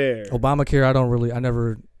wasn't all there. Obamacare,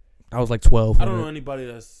 I was like 12. I don't know anybody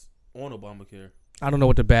that's on Obamacare. I don't know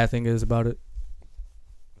what the bad thing is about it.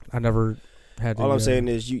 I never had to. All I'm saying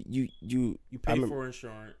is you You pay for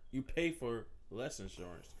insurance. You pay for less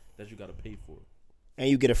insurance that you got to pay for. and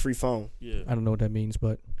you get a free phone. Yeah. I don't know what that means,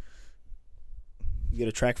 but You get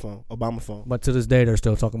a track phone, Obama phone. to this day, they're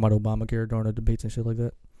still talking about Obamacare during the debates and shit like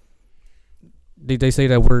that. They say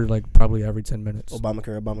that we're like probably every 10 minutes.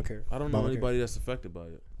 Obamacare. I don't know Obamacare. anybody that's affected by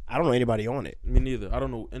it. I don't know anybody on it. Me neither. I don't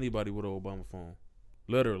know anybody with an Obama phone.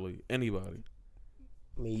 Literally anybody.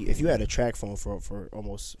 I mean, if you had a track phone for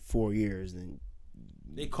almost 4 years, then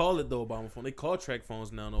They call it the Obama phone. They call track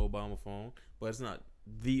phones now the Obama phone, but it's not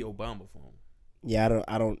the Obama phone. yeah,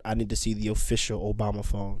 I need to see the official Obama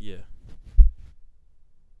phone. Yeah.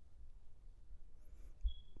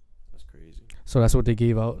 That's crazy. So that's what they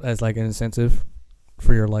gave out as like an incentive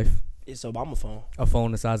for your life. It's Obama phone, A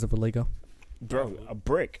phone the size of a Lego. bro. A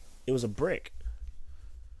brick. It was a brick.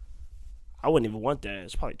 I wouldn't even want that.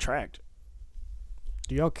 It's probably tracked.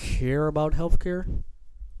 Do y'all care about healthcare?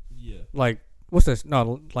 Yeah. Like, what's this?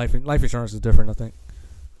 No, life insurance is different, I think.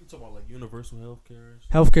 You talking about like universal health care?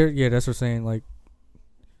 Healthcare, yeah, that's what I'm saying. Like,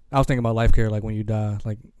 I was thinking about life care, like when you die,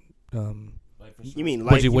 like You mean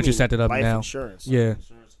life? Would you set it up life now? Insurance. Yeah,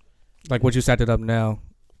 like would you set it up now?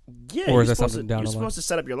 Yeah, Or is that something down You're the line? supposed to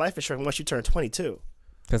set up your life insurance once you turn 22.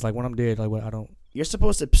 Because like when I'm dead, like what I don't You're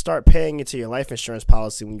supposed to start paying into your life insurance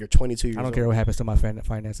policy when you're 22 years old. I don't care what happens to my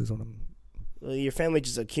finances when I'm. Well, your family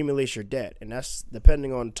just accumulates your debt, and that's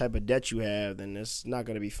depending on the type of debt you have. Then it's not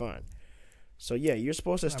going to be fun. So yeah, you're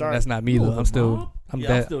supposed to start. That's not me though. I'm still. I'm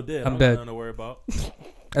dead. I'm still dead. I'm I don't dead. got nothing to worry about.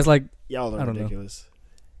 That's like Y'all I are don't know. ridiculous.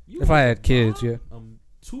 You if I was had a kids, mom? yeah.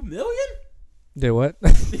 2 million? Did what?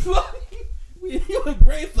 You were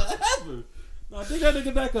great forever. No, take that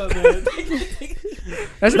nigga back up, man.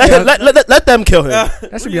 That should be Let them kill him.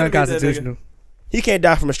 that should be unconstitutional. He can't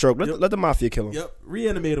die from a stroke. Let the mafia kill him. Yep,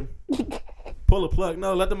 reanimate him. Pull a plug.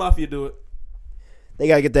 No, let the mafia do it. They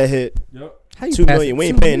gotta get that hit. Yep. How you $2 pass million? a We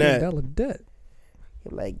ain't $2 paying million that. debt.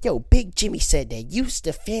 You're like, yo, Big Jimmy said that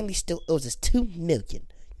the family still owes us $2 million.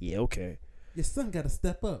 Yeah, okay. Your son got to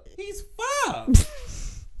step up. He's 5.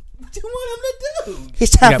 What you want him to do?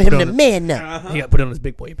 It's time gotta for him put to on man up. He got put on his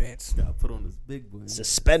big boy pants. Got to put on his big boy.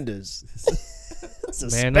 Suspenders. Man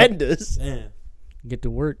Suspenders. Damn. Get to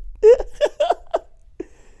work.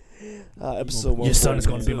 Episode 1. Your son is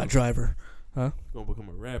going to be my driver. Huh? Gonna become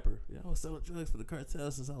a rapper. Yeah, I was selling drugs for the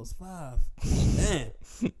cartel since I was 5.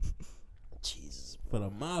 Damn. Jesus. For the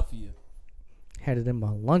mafia. Had it in my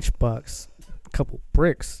lunchbox. A couple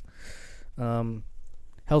bricks.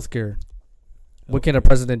 Healthcare. What can a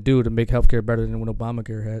president do to make healthcare better than what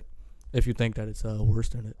Obamacare had? If you think that it's worse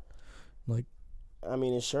than it, like. I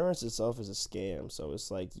mean, insurance itself is a scam, so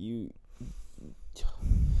it's like you'll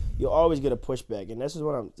always get a pushback, and this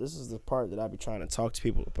is the part that I be trying to talk to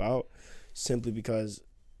people about, simply because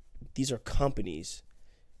these are companies.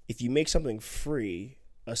 If you make something free,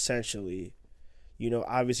 essentially,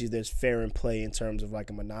 obviously there's fair and play in terms of like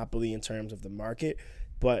a monopoly in terms of the market,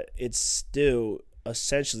 but it's still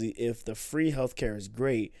essentially, if the free healthcare is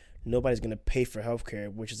great, nobody's going to pay for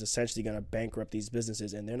healthcare, which is essentially going to bankrupt these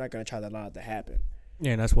businesses, and they're not going to try to allow it to happen.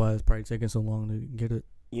 Yeah, and that's why it's probably taking so long to get it.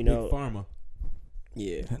 Big pharma.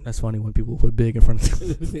 Yeah. That's funny when people put big in front of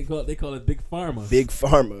it. they call it big pharma. Big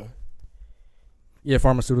pharma. Yeah,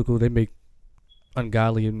 pharmaceutical, they make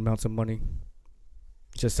ungodly amounts of money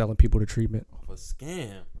just selling people the treatment. A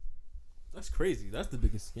scam. That's crazy. That's the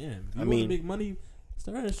biggest scam. If you want to make money,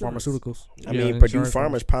 start insurance. Pharmaceuticals. I mean, Purdue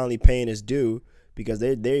Pharma's probably paying its due because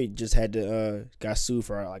they just had to got sued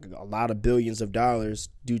for like a lot of billions of dollars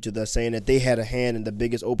due to the saying that they had a hand in the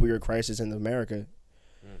biggest opioid crisis in America.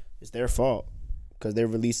 It's their fault because their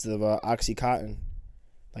release of OxyContin,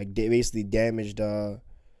 like they basically damaged the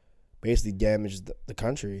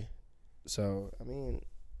country. So I mean,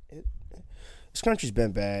 this country's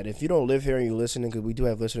been bad. If you don't live here and you're listening, because we do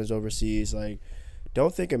have listeners overseas, like,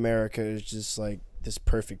 don't think America is just like this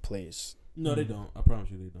perfect place. No, they don't. I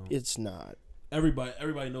promise you, they don't. It's not.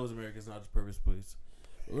 Everybody knows America's not this perfect place.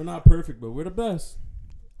 We're not perfect, but we're the best.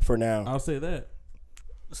 For now. I'll say that.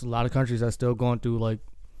 There's a lot of countries that's still going through like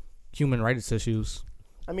human rights issues.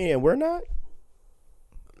 I mean, and we're not.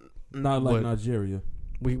 Not like But Nigeria.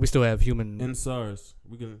 We still have human. And SARS.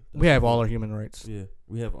 We have all our human rights. Yeah,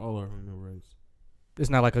 we have all our human rights. It's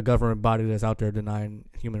not like a government body that's out there denying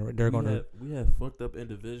human rights. They're going to. We have fucked up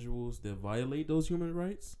individuals that violate those human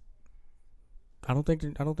rights. I don't think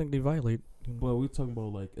they violate. Well, we're talking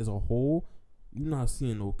about like as a whole. You're not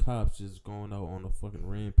seeing no cops just going out on a fucking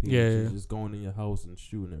rampage. Yeah. Just going in your house and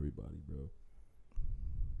shooting everybody, bro.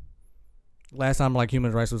 Last time like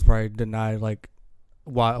human rights was probably denied like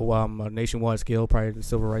a nationwide scale, probably the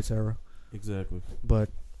civil rights era. Exactly. But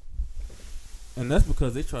and that's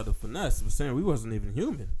because they tried to finesse. Was saying we wasn't even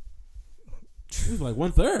human. It was like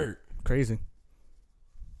 1/3. Crazy.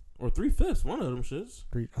 Or 3/5. One of them shits.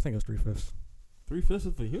 I think it was 3/5. 3/5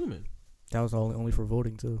 of a human. That was only for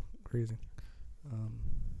voting too. Crazy.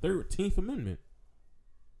 13th Amendment.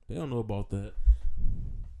 They don't know about that.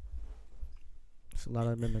 There's a lot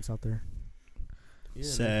of amendments out there. Yeah,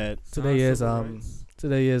 Sad. Today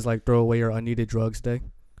is like throw away your unneeded drugs day.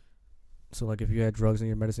 So like if you had drugs in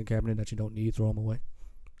your medicine cabinet that you don't need, throw them away.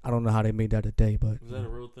 I don't know how they made that a day, but is that a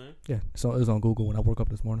real thing? yeah. So it was on Google when I woke up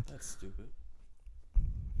this morning. That's stupid.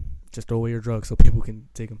 Just throw away your drugs so people can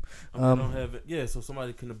take them. I don't have it. Yeah, so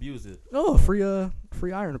somebody can abuse it. Oh, free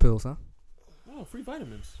iron pills, huh? Oh, free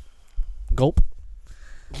vitamins. Gulp.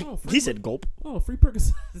 Oh, He said gulp. Oh, free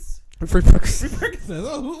Percocets. Free perks. Free Percocets.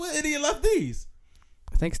 Oh, what idiot left these?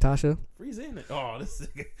 Thanks, Tasha. Free Xanax. Oh, this is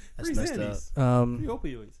That's free messed Xanax. up. Free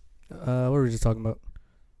opioids. What were we just talking about?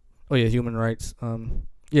 Oh yeah, human rights.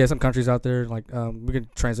 Yeah, some countries out there, like we can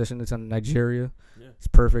transition into Nigeria. Yeah. It's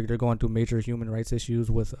perfect. They're going through major human rights issues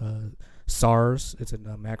with SARS. It's an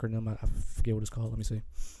acronym. I forget what it's called. Let me see.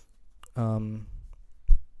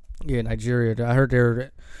 Yeah, Nigeria. I heard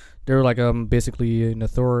they're like basically an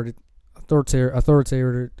authoritarian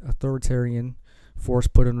force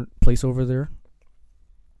put in place over there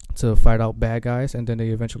to fight out bad guys, and then they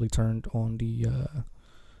eventually turned on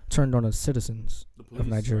the citizens of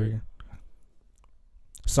Nigeria. Right?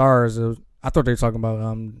 SARS. I thought they were talking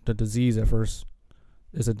about the disease at first.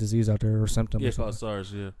 It's a disease out there or symptom. Yeah, or it's called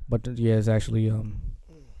SARS. Yeah, but yeah, it's actually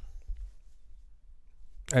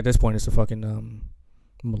at this point it's a fucking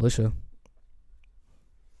militia.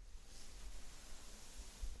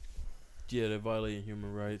 Yeah, they're violating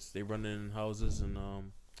human rights. They run in houses and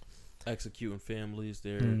executing families.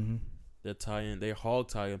 They're hog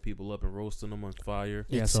tying people up and roasting them on fire.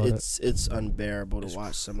 Yeah, it's unbearable to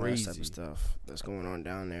watch some of that type of stuff that's going on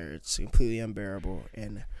down there. It's completely unbearable,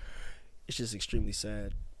 and it's just extremely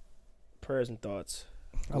sad. Prayers and thoughts.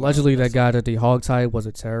 Allegedly, that guy that they hog tied was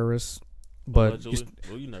a terrorist, but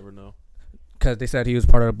you never know. Because they said he was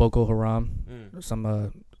part of Boko Haram,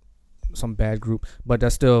 some bad group, but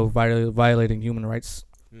that's still violating human rights.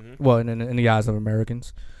 Mm-hmm. Well, in the eyes of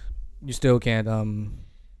Americans, you still can't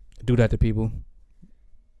do that to people.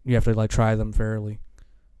 You have to like try them fairly.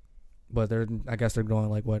 But I guess they're going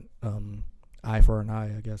like what eye for an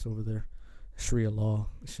eye, I guess, over there, Sharia law,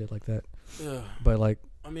 shit like that. Yeah. But like,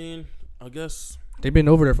 I mean, I guess they've been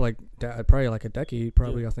over there for like probably like a decade,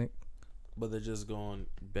 I think. But they're just going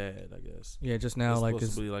bad, I guess. Yeah, just now it's like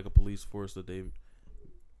supposed to be like a police force that they,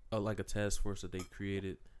 like a task force that they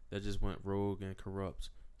created that just went rogue and corrupt.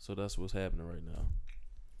 So that's what's happening right now.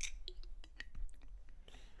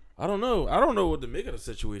 I don't know what to make of the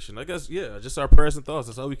situation. I guess, yeah, just our prayers and thoughts.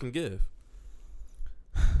 That's all we can give.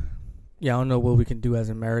 Yeah, I don't know what we can do as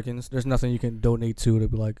Americans. There's nothing you can donate to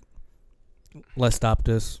be like, let's stop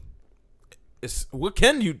this. What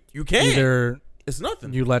can you can't. Either it's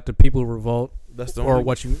nothing. You let the people revolt. That's the or only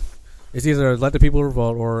what you. It's either let the people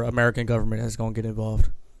revolt or American government is going to get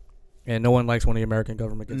involved. And no one likes when the American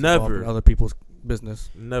government gets involved in other people's business.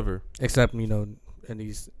 Never. Except, in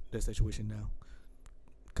this situation now.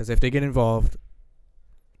 Because if they get involved,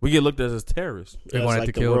 we get looked at as terrorists. They're going to have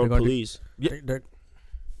to the kill. World police. They're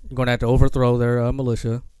going to have to overthrow their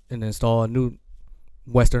militia and install a new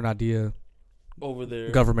Western idea over there.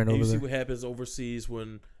 Government and over there. You see what happens overseas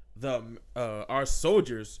when our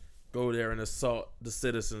soldiers go there and assault the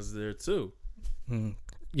citizens there too.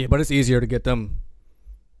 Yeah, but it's easier to get them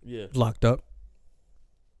locked up.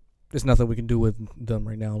 There's nothing we can do with them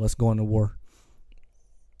right now. Let's go into war.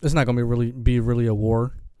 It's not going to be really a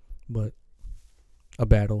war, but a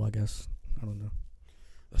battle, I guess. I don't know.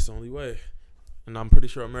 That's the only way. And I'm pretty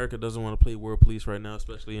sure America doesn't want to play world police right now,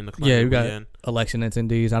 especially in the climate. Yeah, we got election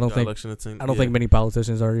attendees. I don't think many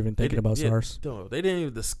politicians are even thinking about SARS. No, they didn't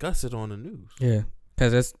even discuss it on the news. Yeah,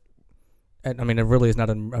 because it really is not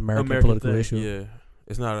an American political issue. Yeah,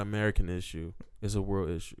 it's not an American issue. It's a world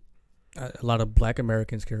issue. A lot of Black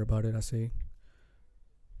Americans care about it, I see.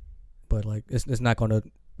 But like, it's not going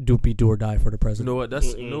to be do or die for the president. You know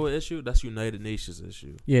what? You know what issue? That's United Nations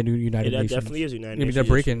issue. Yeah, United Nations. That definitely is United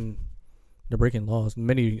Nations. They're breaking laws,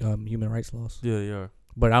 many human rights laws. Yeah, they are.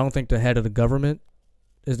 But I don't think the head of the government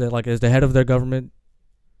is the head of their government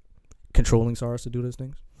controlling SARS to do those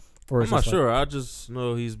things. Or I'm not sure. I just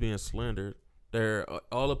know he's being slandered. They're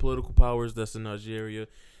all the political powers that's in Nigeria.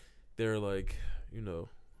 They're like,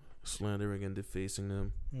 slandering and defacing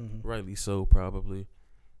them. Mm-hmm. Rightly so, probably.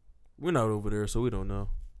 We're not over there, so we don't know.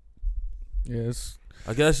 Yes.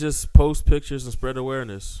 I guess just post pictures and spread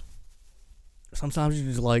awareness. Sometimes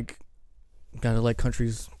you just gotta let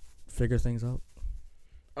countries figure things out.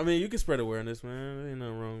 I mean, you can spread awareness, man. There ain't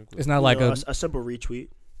nothing wrong with it's not like a simple retweet.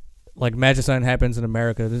 Like imagine something happens in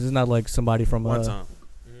America. This is not like somebody from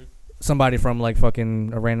somebody from like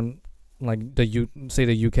fucking a random like the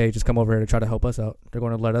UK just come over here to try to help us out. They're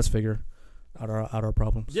going to let us figure out our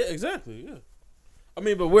problems. Yeah, exactly. Yeah. I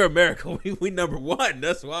mean, but we're America. We number one.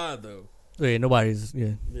 That's why, though. Yeah, nobody's.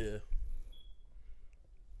 Yeah. Yeah.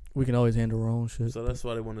 We can always handle our own shit. So that's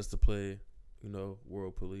why they want us to play,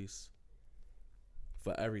 world police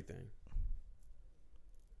for everything.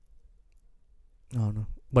 I don't know,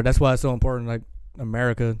 but that's why it's so important. Like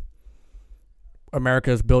America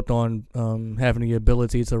is built on having the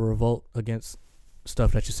ability to revolt against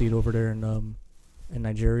stuff that you see over there in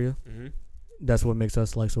Nigeria. Mm-hmm. That's what makes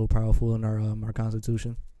us like so powerful in our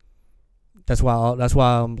Constitution. That's why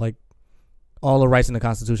like all the rights in the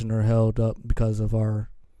Constitution are held up because of our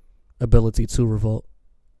ability to revolt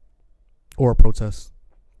or protest.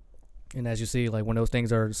 And as you see, like when those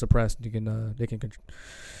things are suppressed, they can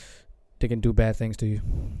do bad things to you.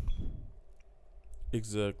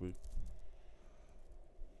 Exactly.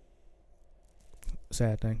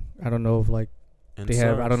 Sad thing. I don't know if like And they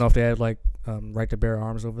have. I don't know if they have like right to bear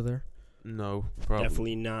arms over there. No, probably.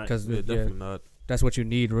 Definitely not. Because Definitely not. that's what you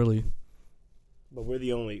need, really. But we're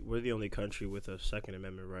the only country with a Second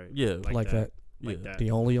Amendment right. Yeah, Like that. Like Yeah. that.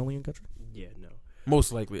 The only country. Yeah, no.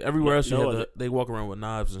 Most likely. Everywhere Yeah, else, no they walk around with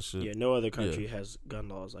knives and shit. Yeah, no other country has gun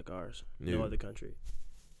laws like ours. Yeah. No other country.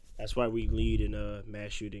 That's why we lead in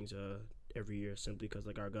mass shootings every year, simply because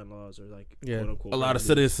like our gun laws are like quote unquote. A lot of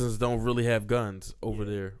citizens don't really have guns over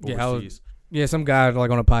there overseas. Some guy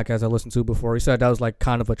like on a podcast I listened to before, he said that was like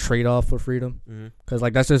kind of a trade-off for freedom. Because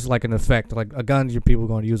like that's just like an effect. Like a gun, your people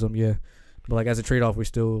going to use them, yeah. But like as a trade-off, we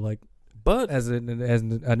still like. But as a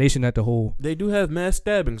nation at the whole, they do have mass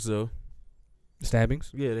stabbings though. Stabbings?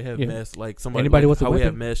 Yeah, they have mass like somebody. Anybody like with a how weapon? we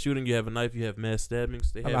have mass shooting, you have a knife, you have mass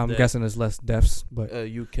stabbings. They have I'm guessing there's less deaths, but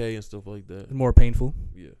UK and stuff like that. More painful.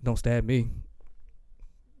 Yeah. Don't stab me.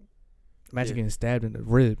 Imagine getting stabbed in the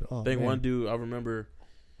rib. Oh, I think man. one dude I remember.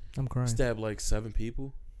 I'm crying. Stabbed like 7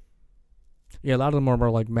 people. Yeah, a lot of them are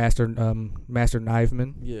like master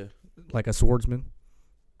knivemen. Yeah, like a swordsman,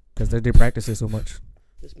 because they practice it so much.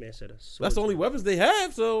 This man said that's the only weapons they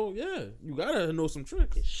have. So yeah, you gotta know some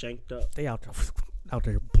tricks. Get shanked up. They out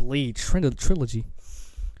there bleed trilogy.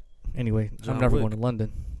 Anyway, John I'm never Wick. going to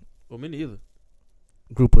London. Well, me neither.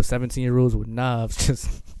 Group of 17-year-olds with knives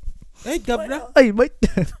just. Hey, governor. Hey, mate.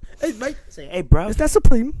 Hey, mate. Say, hey, bruv. Is that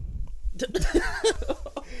Supreme?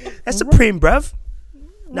 That's Supreme, bruv.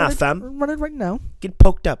 Nah, fam. Run it right now. Get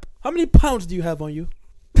poked up. How many pounds do you have on you?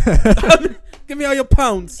 Give me all your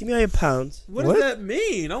pounds. Give me all your pounds. What does that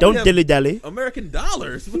mean? I Don't only have dilly dally. American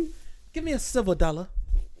dollars. Give me a silver dollar.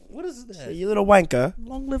 What is that? Hey, you little wanker.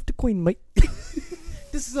 Long live the Queen, mate.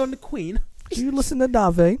 This is on the Queen. Do you listen to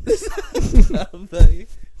Dave?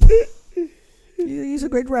 He's a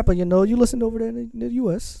great rapper, you know. You listen over there in the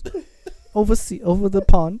U.S. over the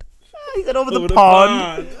pond. He said over the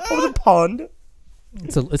pond. Over the pond.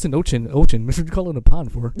 It's an ocean. What you call it a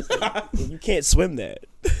pond for? You can't swim that.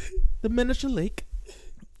 The miniature lake.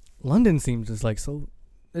 London seems just like so.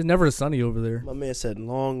 It's never sunny over there. My man said,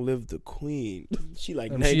 "Long live the Queen." She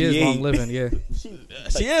like 98. She is long living, yeah.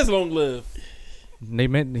 She is long lived.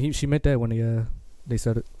 She meant that when they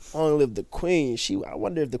said it. Long live the Queen. I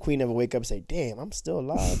wonder if the Queen ever wake up and say, "Damn, I'm still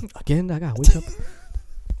alive." Again, I gotta wake up.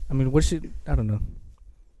 I mean, I don't know.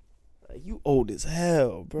 Like, you old as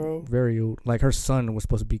hell, bro. Very old. Like her son was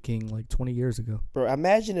supposed to be king like 20 years ago. Bro,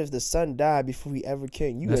 imagine if the son died before he ever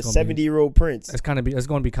king. You That's a gonna 70-year-old prince. It's going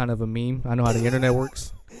to be kind of a meme. I know how the internet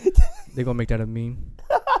works. They're gonna make that a meme.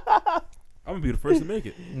 I'm gonna be the first to make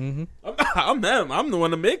it. Mm-hmm. I'm the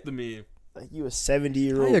one to make the meme. Like you a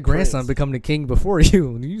 70-year-old. How your grandson become the king before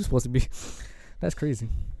you? You supposed to be. That's crazy.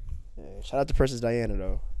 Yeah, shout out to Princess Diana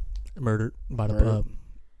though. Murdered by the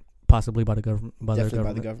possibly by the government. Definitely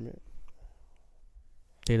by the government.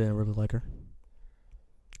 They didn't really like her.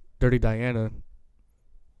 Dirty Diana.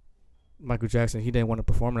 Michael Jackson, he didn't want to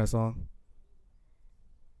perform that song.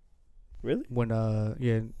 Really? When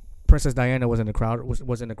Princess Diana was in the crowd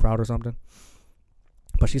was in the crowd or something.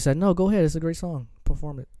 But she said, "No, go ahead. It's a great song.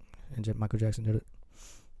 Perform it." And Michael Jackson did it.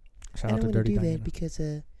 Shout out to Dirty Diana. because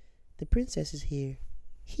the princess is here.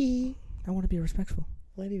 I want to be respectful.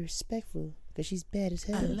 I want to be respectful because she's bad as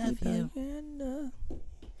hell. I love you. No.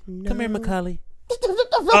 Come here, Macaulay.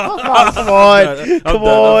 Come on. Come on. Come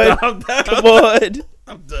on.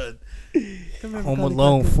 I'm done. Come here, Home Macaulay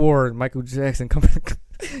Alone 4, Michael Jackson coming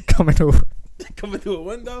over. Coming through a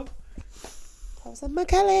window. I was like,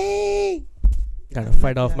 Macaulay. Gotta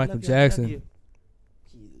fight off Michael Jackson.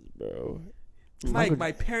 Bro. Mike,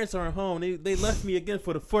 my parents aren't home. They left me again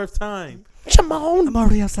for the fourth time. Come on. I'm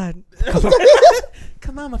already outside.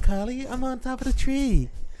 Come on, Macaulay. I'm on top of the tree.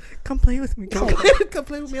 Come play with me. Come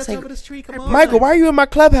play with me on top of this tree. Come on. Michael, why are you in my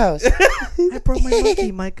clubhouse? I brought my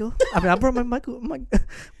monkey, Michael. I brought my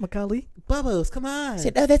Macaulay. Bubbles, come on. I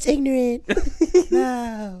said, oh, that's ignorant.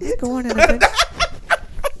 No. Let's go on an adventure.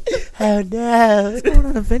 Oh, no. Let's go on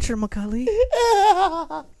an adventure, Macaulay.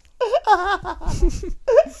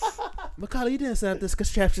 Macaulay, you didn't set up this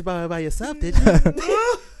contraption by yourself, did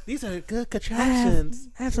you? These are good contraptions.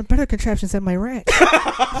 I have some better contraptions at my rack.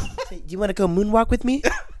 Do you want to go moonwalk with me?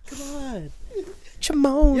 Come on. Come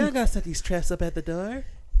on. You don't gotta set these traps up at the door.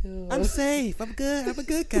 I'm safe. I'm good. I'm a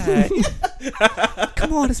good guy.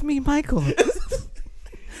 Come on, it's me, Michael.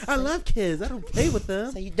 I love kids. I don't play with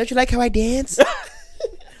them. Don't you like how I dance?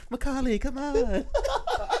 Macaulay, come on.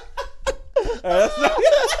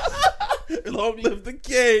 Long live the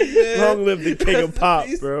king, man. Long live the king of pop,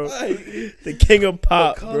 bro. The king of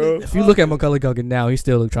pop, bro. If you look at Macaulay Culkin now, he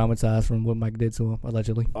still look traumatized from what Mike did to him,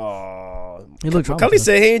 allegedly. Oh, He looked Macaulay traumatized.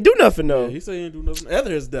 said he ain't do nothing though. Yeah, he said he didn't do nothing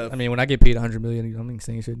after his death. I mean, when I get paid $100 million, I ain't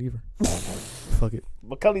saying shit either. Fuck it.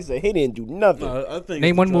 Macaulay said he didn't do nothing. No, I think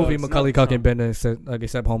Name it's one the movie drugs, Macaulay not the Culkin been in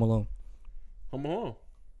except Home Alone. Home Alone.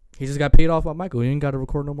 He just got paid off by Michael. He ain't got to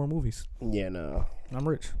record no more movies. Yeah, no. I'm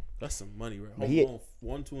rich. That's some money, right? But Home he- Alone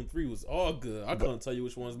 1, 2, and 3 was all good. I couldn't tell you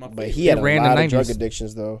which one's my favorite. But he had a ran lot the of drug 90s.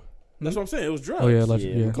 addictions though. That's what I'm saying. It was drugs. Oh yeah,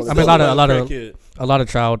 allegedly. Yeah, Yeah. Macaulay I mean, Crackhead. a lot of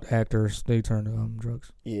child actors they turn to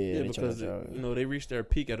drugs. Yeah, Yeah, they because tried to- they reached their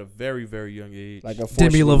peak at a very, very young age. like Demi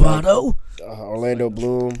unfortunately, Lovato. Orlando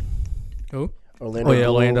Bloom. Who? Orlando. Oh yeah,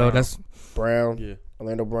 Bloom, Orlando. That's Brown. yeah,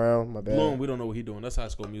 Orlando Brown. My bad. Bloom. We don't know what he's doing. That's High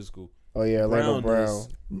School Musical. Oh yeah, Orlando Brown Brown. is-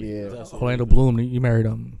 Yeah. That's Orlando Bloom. You married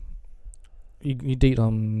You date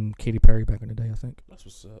Katy Perry back in the day, I think. That's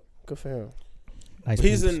what's up. Good for him. Nice.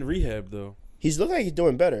 He's boobs. in rehab though. He's looking like he's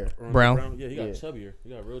doing better. Orlando Brown? Yeah, he got Yeah. chubbier. He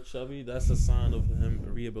got real chubby. That's a sign of him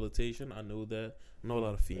rehabilitation. I know that. I know a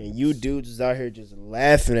lot of females. And you dudes is out here just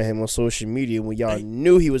laughing at him on social media when y'all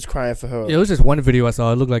knew he was crying for her. Yeah, it was just one video I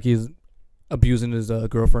saw. It looked like he's abusing his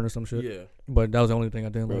girlfriend or some shit. Yeah. But that was the only thing I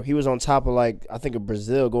didn't Bro, like. he was on top of like I think of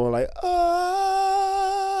Brazil going like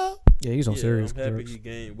Yeah, he's on serious I'm happy drugs. he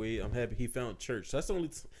gained weight. I'm happy he found church. That's the only.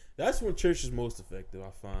 That's when church is most effective. I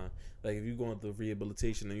find. Like if you're going through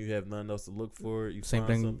rehabilitation and you have nothing else to look for, you Same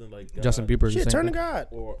find thing. something like God, Justin Bieber. shit, the same turn to thing. God.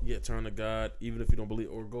 or turn to God, even if you don't believe,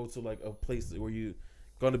 or go to like a place where you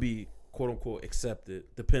gonna be quote unquote accepted.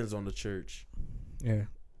 Depends on the church. Yeah,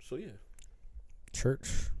 So yeah, church.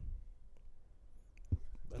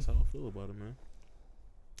 that's how I feel about it, man.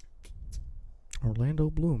 Orlando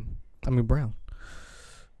Bloom. I mean Brown.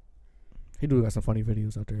 He do got some funny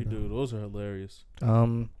videos out there. You though. do. Those are hilarious.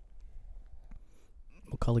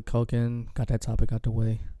 Macaulay Culkin got that topic out the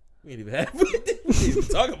way. We ain't even have. We didn't even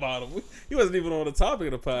talk about him. He wasn't even on the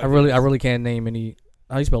topic of the podcast. I really can't name any.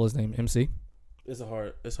 How you spell his name? MC. It's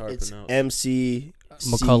hard to It's pronounce.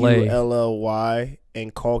 Macaulay. MCCULLY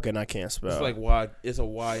and Culkin I can't spell. It's like Y. It's a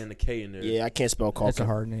Y and a K in there. yeah, I can't spell Culkin. That's a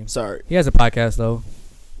hard name. Sorry. He has a podcast though.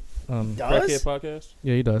 Crackhead Does? podcast.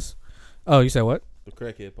 Yeah, he does. Oh, you said what? The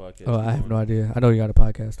Crackhead podcast. Oh, I have no idea. I know you got a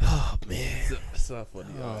podcast. though. Oh man. It's not funny.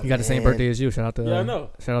 You got the same man. birthday as you. Shout out to Yeah, I know.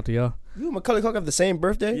 Shout out to y'all. You and Macaulay Culkin have the same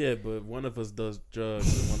birthday? Yeah, but one of us does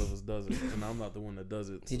drugs and one of us doesn't, and I'm not the one that does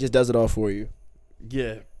it. He just does it all for you.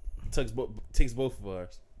 Yeah, takes both of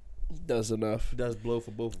ours. Does enough. He does blow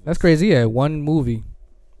for both of us. That's crazy. Yeah, one movie,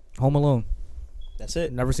 Home Alone. That's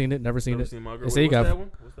it. Never seen it. Never seen Never it. seen my girl. They say you What's got that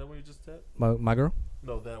one? What's that one you just tapped? my girl,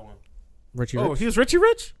 No, that one. Richie Oh, Rich. he was Richie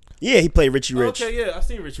Rich. Yeah, he played Richie Rich. Okay, yeah, I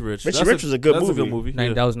seen Richie Rich. Richie Rich was a good That's a movie. good movie.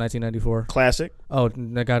 That was 1994. Classic. Oh,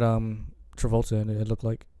 they got Travolta in it. It looked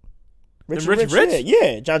like. Richie Richie Rich? Rich?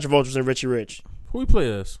 Yeah. John Travolta was in Richie Rich Who he play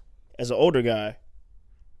as? as an older guy.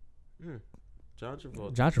 John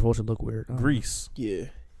Travolta. John Travolta look weird. Grease. Yeah.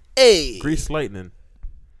 Hey. Grease Lightning.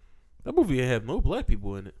 That movie ain't have no black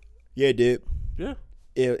people in it. Yeah, it did. Yeah.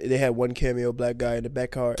 They had one cameo black guy in the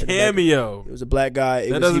back car. Cameo. It was a black guy.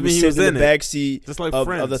 That doesn't mean he was sitting in in the it. back seat Just like of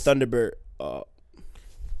Friends. the Thunderbird.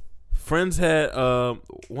 Friends had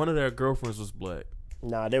one of their girlfriends was black.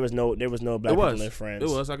 Nah, there was no black It people was. in Friends. It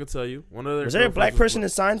was. I could tell you. One of their. Was there a black girlfriends person in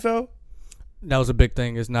was Seinfeld? That was a big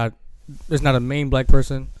thing. It's not a main black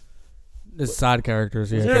person. It's side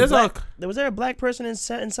characters. Was Yeah. there, it's was there a black person in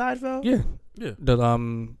Seinfeld? Yeah. Yeah.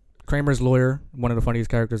 The Kramer's lawyer, one of the funniest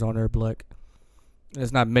characters on there, black.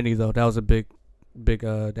 It's not many though. That was a big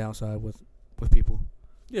downside with people.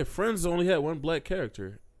 Yeah, Friends only had one black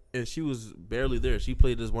character, and she was barely there. She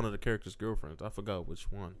played as one of the characters' girlfriends. I forgot which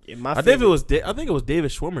one. Yeah, I think it was. I think it was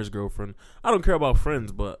David Schwimmer's girlfriend. I don't care about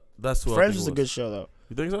Friends, but that's what Friends I think was it a good show though.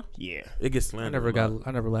 You think so? Yeah. It gets slandered.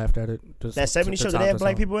 I never laughed at it. Just That 70s show, did they have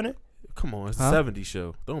black people in it? Come on, it's Huh? a '70s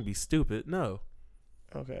show. Don't be stupid. No,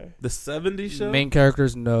 Okay. the '70s show. Main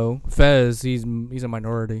characters, no. Fez, he's a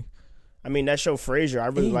minority. I mean that show Frasier. I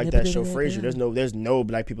really like that show Frasier. There's no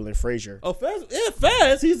black people in Frasier. Oh, Fez. Yeah,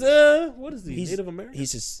 Fez. He's what is he? He's- Native American.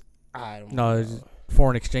 He's just I don't No, know. he's a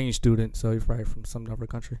foreign exchange student, so he's probably from some other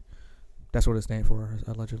country. That's what it stands for,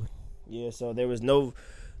 allegedly. Yeah, so there was no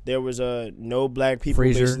black people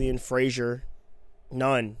Frasier. basically in Frasier.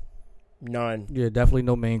 None. Yeah, definitely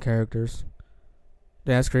no main characters.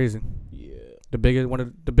 Yeah, that's crazy. Yeah. One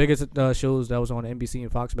of the biggest shows that was on NBC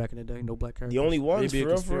and Fox back in the day. No black characters. The only ones Maybe a for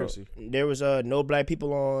real, conspiracy. there was no black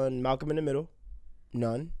people on Malcolm in the Middle.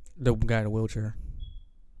 None. The guy in the wheelchair.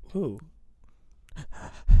 Who?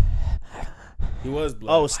 He was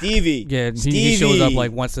black. Oh, Stevie. Yeah, he shows up Stevie.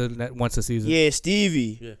 like once a season. Yeah,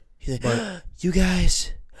 Stevie. Yeah. He's like, But- you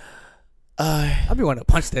guys, I'd be wanting to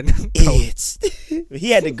punch that. Idiots.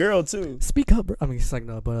 He had the girl too. Speak up, bro. I mean, it's like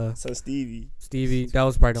no, but So Stevie. That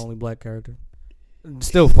was probably the only black character.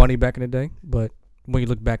 Still funny back in the day, but when you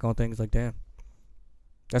look back on things, like damn,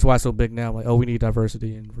 that's why it's so big now. Like, oh, we need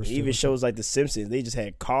diversity and Even shows like The Simpsons, they just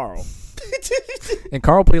had Carl. And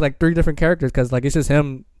Carl played like 3 different characters because like it's just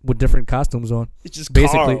him with different costumes on. It's just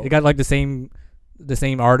basically Carl. it got like the same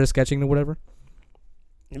artist sketching or whatever.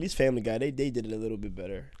 At least Family Guy, they did it a little bit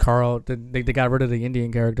better. Carl, they got rid of the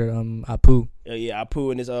Indian character, Apu. Yeah,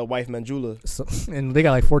 Apu and his wife Manjula. So, and they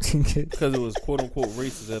got like 14 kids. Because it was quote unquote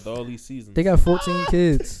racist after all these seasons. They got 14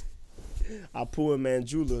 kids. Apu and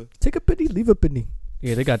Manjula. Take a penny, leave a penny.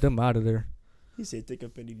 Yeah, they got them out of there. He said, "Take a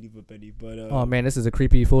penny, leave a penny." But oh man, this is a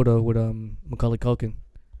creepy photo with Macaulay Culkin.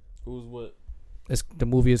 Who's what? The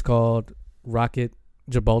movie is called Rocket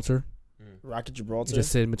Gibraltar. Rocket Gibraltar. He's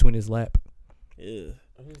just sitting between his lap. Yeah.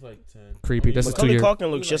 He's like 10. Creepy. This is 2 Macaulay years.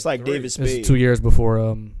 Culkin looks just like David This Spade. is 2 years before.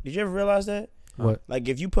 Did you ever realize that? What? Like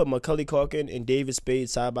if you put Macaulay Culkin and David Spade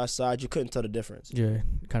side by side, you couldn't tell the difference. Yeah,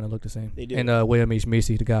 kind of look the same. They do. And William H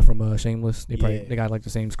Macy, the guy from Shameless, they Yeah. got like the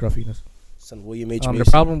same scruffiness. Son William H. The Macy.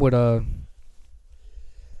 problem with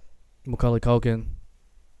Macaulay Culkin,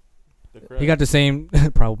 he got the same.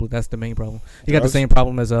 Probably that's the main problem. He got the Drugs? same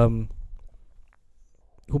problem as who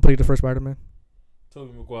played the first Spider-Man?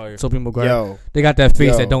 Tobey Maguire. Tobey Maguire. Yo, They got that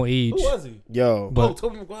face Yo. that don't age. Who was he? yo, But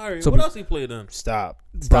Tobey Maguire. Tobey- What else he played in? stop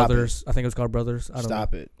Brothers. I think it was called Brothers. I don't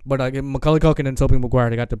Stop know. it. But Macaulay Culkin and Tobey Maguire,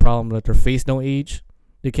 they got the problem that their face don't age.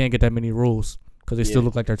 They can't get that many roles because they still Yeah.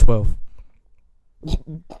 look like they're 12.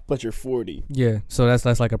 But you're 40. Yeah, so that's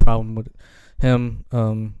like a problem with him.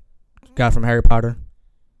 Guy from Harry Potter.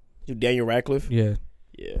 You Daniel Radcliffe. Yeah,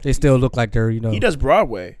 Yeah. they still look like they're He does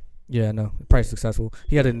Broadway. Yeah, no, probably successful.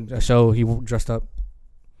 He had a show. He dressed up.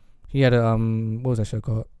 He had a what was that show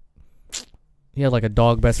called? He had like a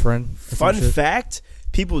dog best friend. or some Fun shit. fact: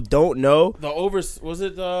 people don't know.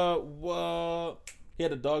 He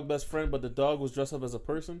had a dog best friend, but the dog was dressed up as a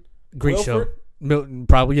person. Great Wilford? show.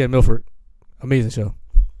 Probably Milford. Amazing show.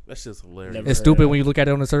 That shit's hilarious. Never It's heard stupid of when you look at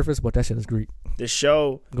it on the surface, but that shit is great. The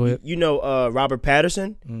show. Go ahead. You know, Robert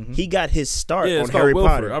Patterson. Mhm. He got his start Yeah, on it's called Harry Wilford.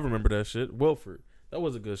 Potter. I remember that shit. Wilford. That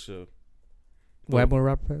was a good show. What happened with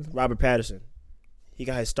Robert Pattinson? Robert Patterson. He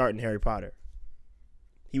got his start in Harry Potter.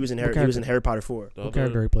 He was in What Harry Potter 4. The What other-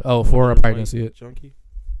 character he played? Oh, 4. I probably didn't see it. Junkie.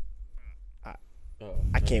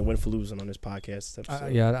 I can't win for losing on this podcast.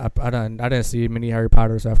 Episode. Yeah, I didn't see many Harry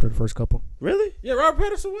Potters after the first couple. Really? Yeah, Robert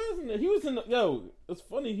Patterson was in it. He was in the, it's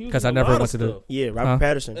funny. He was 'Cause in I a never lot went of to the- stuff. Yeah, Robert Huh?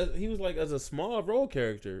 Patterson. He was like as a small role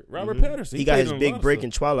character. Robert Mhm. Patterson. He got played his in a big lot of break stuff.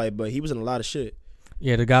 in Twilight, but he was in a lot of shit.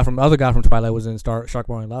 Yeah, the other guy from Twilight was in Shark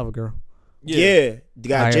Boy and Lava Girl. Yeah, the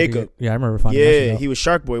guy Jacob. Yeah, I remember finding that shit Yeah, out. he was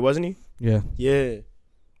Shark Boy, wasn't he? Yeah, Yeah.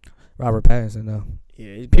 Robert Pattinson though.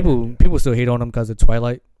 Yeah. he's better. People still hate on him because of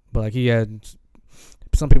Twilight, but like he had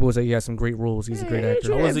some people would say he had some great roles. He's a great Hey, actor.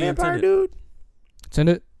 you How was that he in vampire Tenet? dude?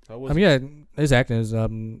 Tenet? How was I mean, yeah, his acting is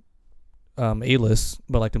A-list,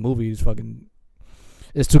 but like the movie is fucking.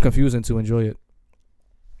 It's too confusing to enjoy it.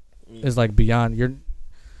 It's like beyond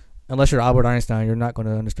unless you're Albert Einstein, you're not going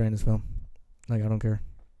to understand this film. Like I don't care.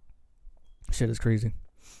 Shit is crazy.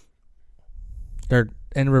 They're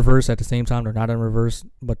in reverse at the same time. They're not in reverse,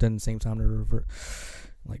 but then at the same time they're reverse.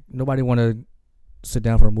 Like nobody want to sit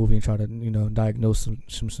down for a movie and try to diagnose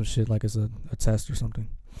some shit like it's a test or something.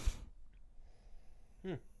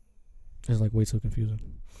 It's like way too confusing.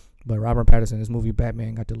 But Robert Pattinson, this movie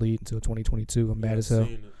Batman got delayed until 2022. I'm mad as hell.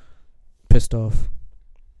 Pissed off.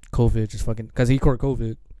 COVID just fucking because he caught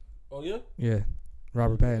COVID. Oh yeah. Yeah,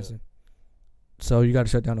 Robert Yeah. Pattinson. So you got to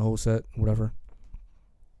shut down the whole set, whatever.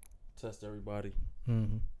 Test everybody.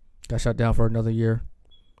 Mm-hmm. Got shut down for another year.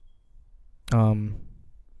 I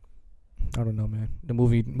don't know, man. The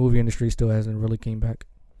movie industry still hasn't really came back.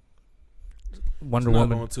 Wonder It's not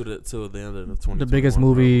Woman, going till the end of the 20. the biggest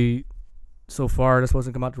movie so far. That's supposed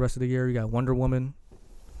to come out the rest of the year. You got Wonder Woman.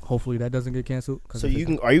 Hopefully that doesn't get canceled. So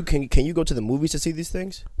can you go to the movies to see these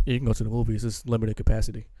things? You can go to the movies. It's limited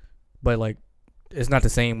capacity, but like it's not the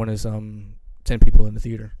same when it's 10 people in the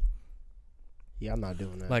theater. Yeah, I'm not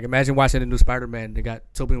doing that. Like imagine watching the new Spider-Man. They got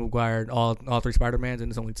Tobey Maguire, all 3 Spider-Mans,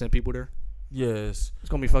 and there's only 10 people there. Yes. It's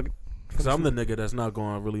gonna be fucking. Because I'm the nigga that's not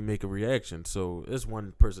going to really make a reaction. So it's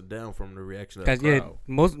one person down from the reaction of the Cause yeah, crowd.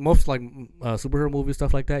 most like superhero movies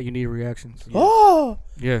stuff like that, you need reactions. Yeah. Oh,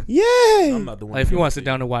 Yeah, yay! I'm not the one. like if you going want to sit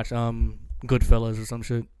down and watch Goodfellas or some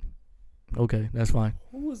shit, okay, that's fine.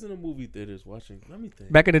 Who was in the movie theaters watching? Let me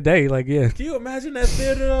think. Back in the day, like yeah, Can you imagine that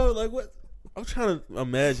theater though? Like what? I'm trying to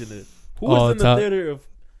imagine it. Who Oh, was in the top. theater of?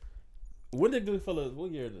 When did Goodfellas?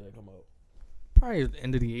 What year did that come out? probably the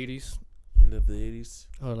end of the '80s. In end of the 80s.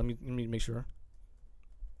 Oh, let me make sure.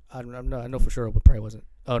 I know for sure, but probably wasn't.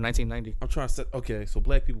 Oh, 1990. I'm trying to set. Okay, so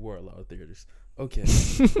black people were allowed theaters. Okay.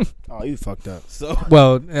 Oh, you fucked up. So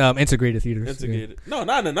Well, integrated theaters. integrated. No,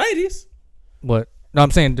 not in the 90s. What? No,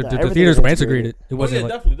 I'm saying the everything theaters was were integrated. integrated. It wasn't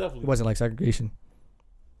like definitely. it wasn't like segregation.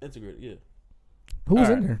 Integrated, yeah. Who was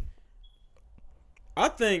All in right. there? I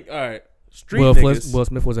think, all right, street Will niggas.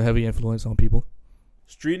 Smith was a heavy influence on people.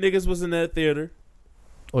 Street niggas was in that theater.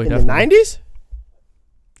 Oh, In the definitely. 90s?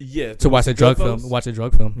 Yeah. To watch a drug Goodfellas. film. Watch a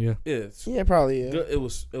drug film. Yeah. Yeah. Yeah, probably. Yeah. It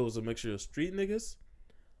was a mixture of street niggas,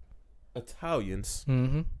 Italians,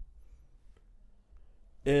 Mm-hmm.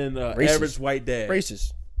 and Racist. average white dad.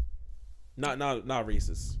 Racist. Not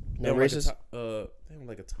racist. No They were racist? They were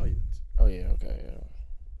like Italians. Oh yeah. Okay. Yeah.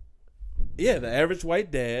 Yeah, the average white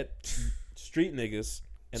dad, street niggas.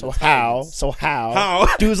 And So Italians. how?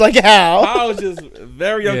 How? Dudes like how? I was just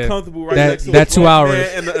very Yeah. uncomfortable right That- next to that a 2 black hours.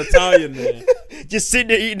 man and the Italian man. Just sitting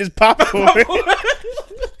there eating his popcorn.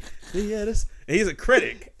 Yeah, and he's a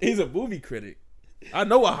critic. He's a movie critic. I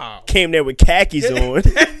know a how. Came there with khakis on,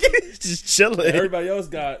 just chilling. Everybody else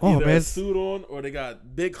got Oh, either man. a suit on or they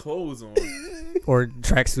got big clothes on. Or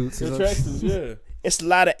tracksuits. The or something. tracksuits, yeah. It's a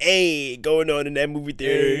lot of A going on in that movie A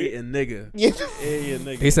theater. and nigga. Yeah. A and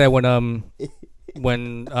nigga. They said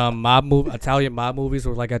when Italian mob movies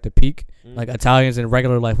were like at the peak, like Italians in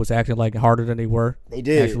regular life was acting like harder than they were. They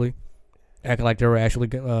did. Actually, acting like they were actually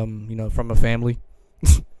from a family.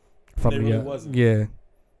 They really wasn't. Yeah,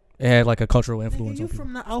 it had like a cultural Nigga, influence you on people.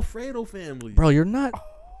 from the Alfredo family. Bro, you're not.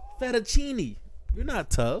 Fettuccine. You're not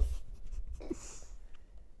tough.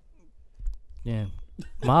 Yeah,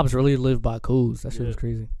 mobs really live by codes. That shit was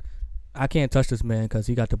crazy. I can't touch this man because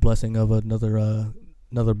he got the blessing of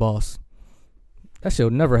another boss. That shit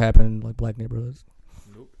would never happen in like black neighborhoods.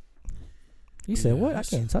 Nope. He said, "What? I Yes.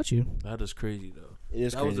 can't touch you." That is crazy though. It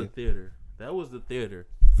is That was crazy. a theater. That was the theater.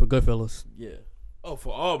 For Goodfellas. Yeah. Oh,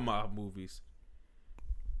 for all mob movies.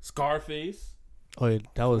 Scarface. Oh yeah,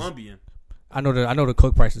 that was. Colombian. I know the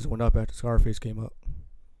coke prices went up after Scarface came up.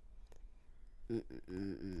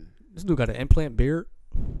 This dude got an implant beard.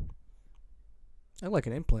 I like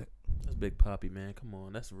an implant. That's Big Poppy, man. Come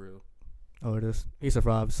on. That's real. Oh, it is. He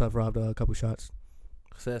survived a couple shots.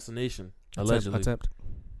 Assassination. Allegedly. Attempt.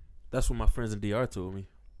 That's what my friends in DR told me.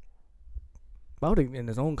 Why would they in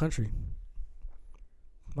his own country?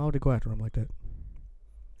 Why would they go after him like that?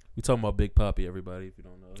 We talking about Big Poppy, everybody, if you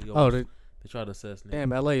don't know. He Oh, almost- they tried to assassinate him.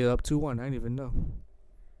 damn, LA is up 2-1. I didn't even know.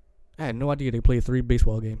 I had no idea they played 3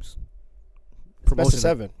 baseball games. Best of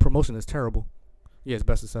 7. Promotion is terrible. Yeah, it's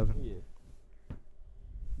best of 7. Yeah.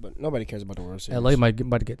 But nobody cares about the World Series. LA might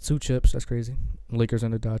to get 2 chips. That's crazy. Lakers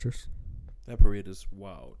and the Dodgers. That parade is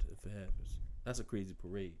wild if it happens. That's a crazy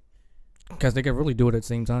parade. Because they can really do it at the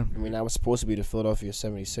same time. I mean, that was supposed to be the Philadelphia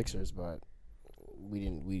 76ers, but we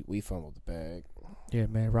didn't. We fumbled the bag. Yeah,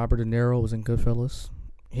 man. Robert De Niro was in Goodfellas.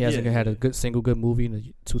 He hasn't had a good movie in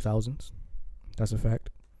the 2000s. That's a fact.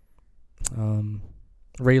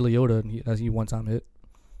 Ray Liotta, he one-time hit.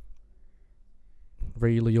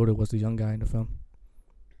 Ray Liotta was the young guy in the film.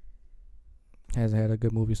 Hasn't had a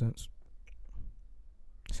good movie since.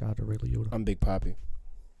 Shout out to Ray Liotta. I'm Big Poppy.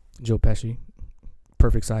 Joe Pesci,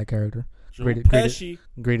 perfect side character. Joe Great- Pesci.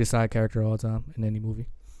 Greatest side character of all time in any movie.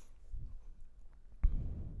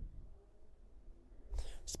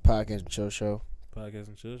 It's the Podcast and Chill Show. Podcast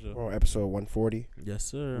and Chill Show. We're on episode 140. Yes,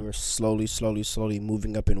 sir. We're slowly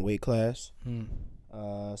moving up in weight class. Hmm.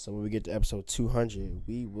 So when we get to episode 200,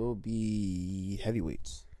 we will be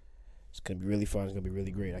heavyweights. It's gonna be really fun. It's gonna be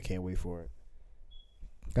really great. I can't wait for it.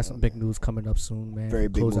 Got some big news coming up soon, man. Very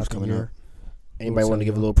big Close news out the coming year. up. Anybody We'll want to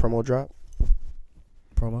tell give a you. little promo drop?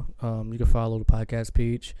 Promo. You can follow the podcast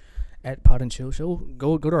page at Pod and Chill Show.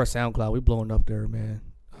 Go to our SoundCloud. We blowing up there, man.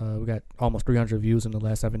 We got almost 300 views in the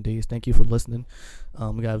last 7 days. Thank you for listening.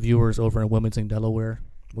 We got viewers over in Wilmington, Delaware.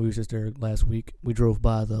 We was just there last week. We drove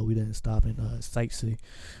by though. We didn't stop and sightsee.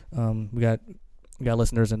 We got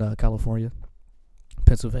listeners in California,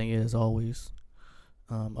 Pennsylvania as always.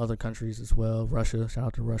 Other countries as well. Russia. Shout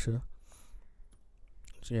out to Russia.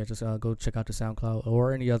 So yeah, just go check out the SoundCloud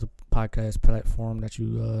or any other podcast platform that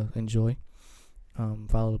you enjoy.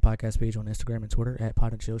 Follow the podcast page on Instagram and Twitter at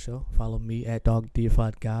Pod and Chill Show. Follow me at Dog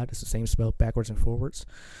Deified God. It's the same spell backwards and forwards.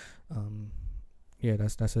 Yeah,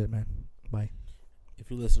 that's it, man. Bye. If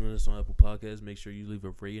you're listening to this on Apple Podcasts, make sure you leave a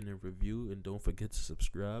rating and review, and don't forget to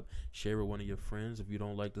subscribe. Share with one of your friends if you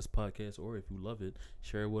don't like this podcast, or if you love it,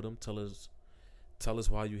 share it with them. Tell us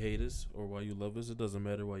why you hate us or why you love us. It doesn't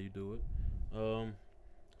matter why you do it.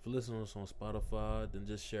 If you're listening to us on Spotify, then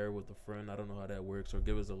just share it with a friend. I don't know how that works, or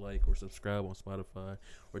give us a like or subscribe on Spotify,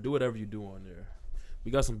 or do whatever you do on there.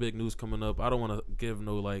 we got some big news coming up. I don't want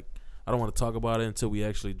to I don't want to talk about it until we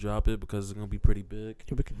actually drop it because it's gonna be pretty big.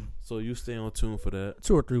 So you stay on tune for that.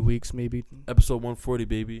 2 or 3 weeks maybe. Episode 140,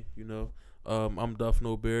 baby. You know. I'm Duff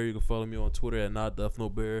No Bear. You can follow me on Twitter at not Duff No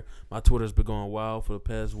Bear. My Twitter's been going wild for the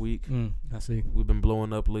past week. I see. We've been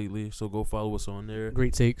blowing up lately, so go follow us on there.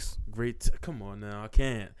 Great takes. Come on now, I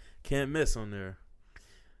can't miss on there.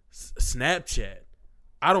 Snapchat.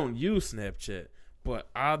 I don't use Snapchat, but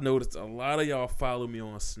I noticed a lot of y'all follow me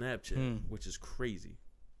on Snapchat, which is crazy.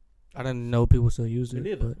 I didn't know people still use it. Me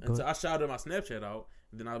neither. Until I shouted my Snapchat out,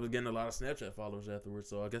 and then I was getting a lot of Snapchat followers afterwards.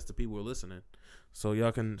 So I guess the people were listening. So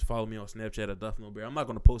y'all can follow me on Snapchat at Duff No Bear. I'm not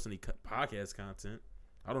going to post any podcast content.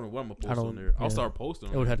 I don't know what I'm going to post on there. I'll start posting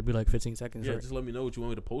on It would have to be like 15 seconds. Yeah, right? just let me know what you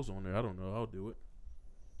want me to post on there. I don't know. I'll do it.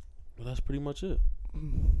 But that's pretty much it.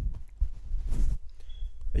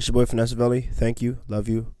 It's your boy Finesse Valley. Thank you. Love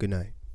you. Good night.